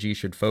ecclesiology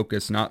should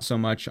focus not so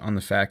much on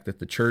the fact that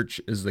the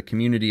church is the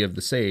community of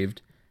the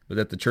saved, but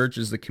that the church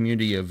is the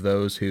community of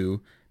those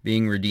who,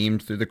 being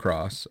redeemed through the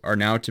cross, are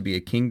now to be a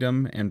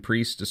kingdom and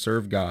priests to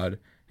serve God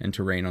and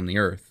to reign on the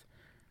earth.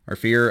 Our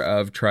fear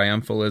of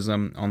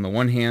triumphalism on the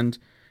one hand,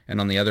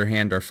 and on the other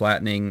hand our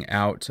flattening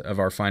out of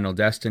our final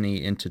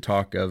destiny into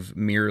talk of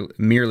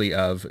merely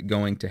of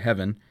going to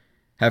heaven,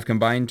 have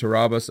combined to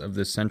rob us of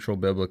this central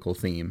biblical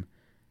theme.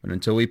 But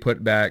until we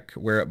put back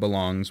where it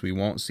belongs, we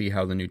won't see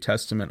how the New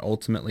Testament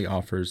ultimately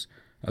offers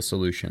a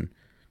solution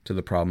to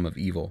the problem of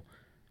evil.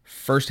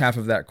 First half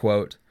of that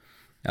quote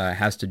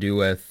has to do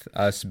with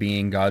us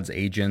being God's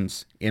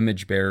agents,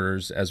 image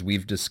bearers, as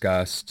we've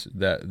discussed.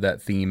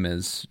 That theme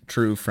is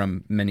true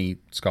from many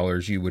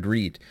scholars you would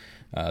read.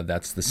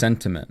 That's the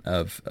sentiment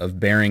of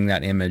bearing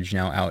that image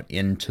now out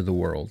into the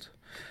world.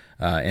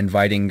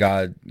 Inviting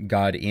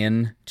God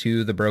in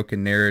to the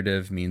broken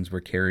narrative means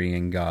we're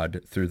carrying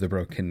God through the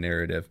broken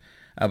narrative.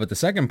 But the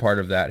second part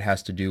of that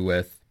has to do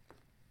with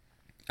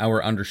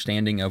our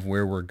understanding of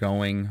where we're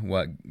going,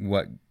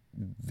 what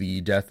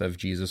the death of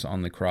Jesus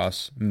on the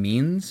cross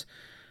means,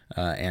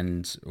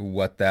 and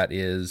what that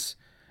is,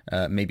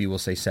 maybe we'll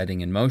say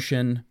setting in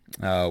motion,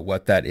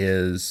 what that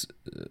is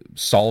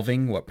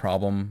solving, what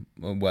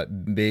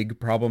big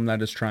problem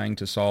that is trying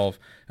to solve,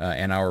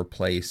 and our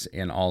place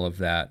in all of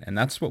that. And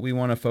that's what we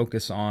want to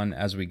focus on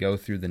as we go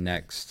through the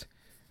next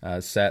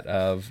set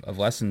of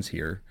lessons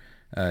here.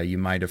 You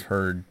might have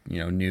heard,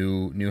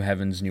 new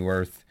heavens, new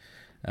earth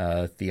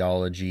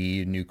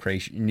theology, new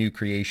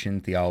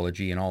creation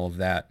theology, and all of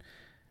that.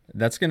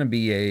 That's going to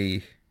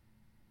be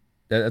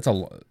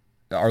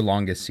our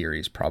longest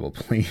series,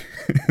 probably,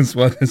 is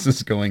what this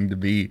is going to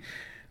be,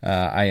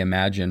 I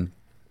imagine.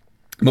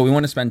 But we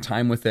want to spend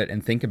time with it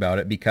and think about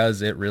it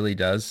because it really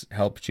does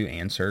help to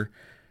answer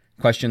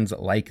questions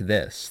like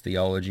this,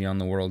 theology on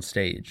the world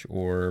stage,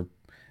 or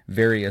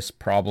various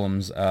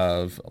problems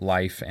of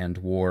life and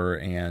war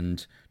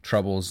and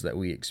troubles that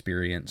we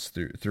experience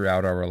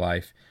throughout our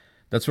life.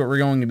 That's what we're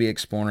going to be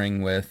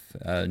exploring with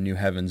New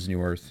Heavens,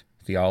 New Earth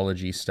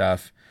theology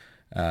stuff.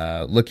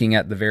 Looking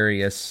at the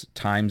various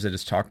times it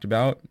is talked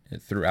about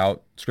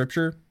throughout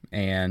Scripture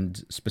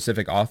and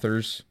specific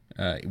authors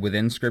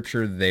within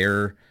Scripture,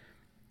 their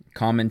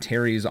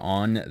commentaries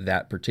on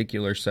that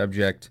particular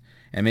subject,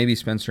 and maybe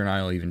Spencer and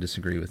I will even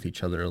disagree with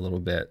each other a little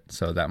bit,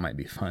 so that might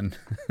be fun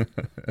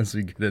as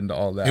we get into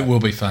all that. It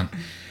will be fun.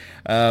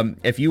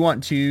 If you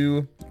want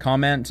to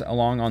comment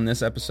along on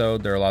this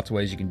episode, there are lots of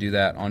ways you can do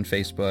that on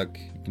Facebook.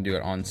 You can do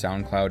it on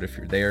SoundCloud if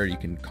you're there. You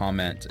can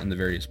comment in the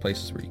various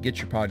places where you get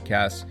your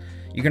podcasts.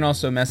 You can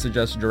also message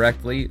us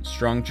directly,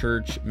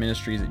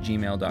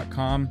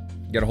 strongchurchministries@gmail.com.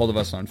 Get a hold of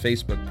us on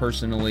Facebook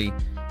personally.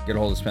 Get a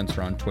hold of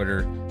Spencer on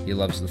Twitter. He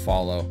loves to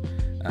follow.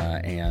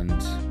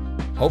 And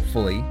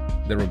hopefully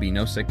there will be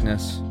no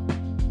sickness,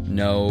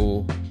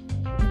 no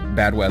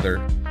bad weather,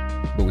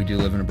 but we do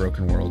live in a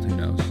broken world. Who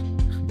knows?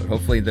 But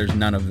hopefully there's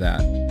none of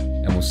that.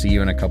 And we'll see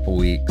you in a couple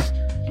weeks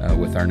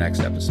with our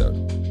next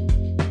episode.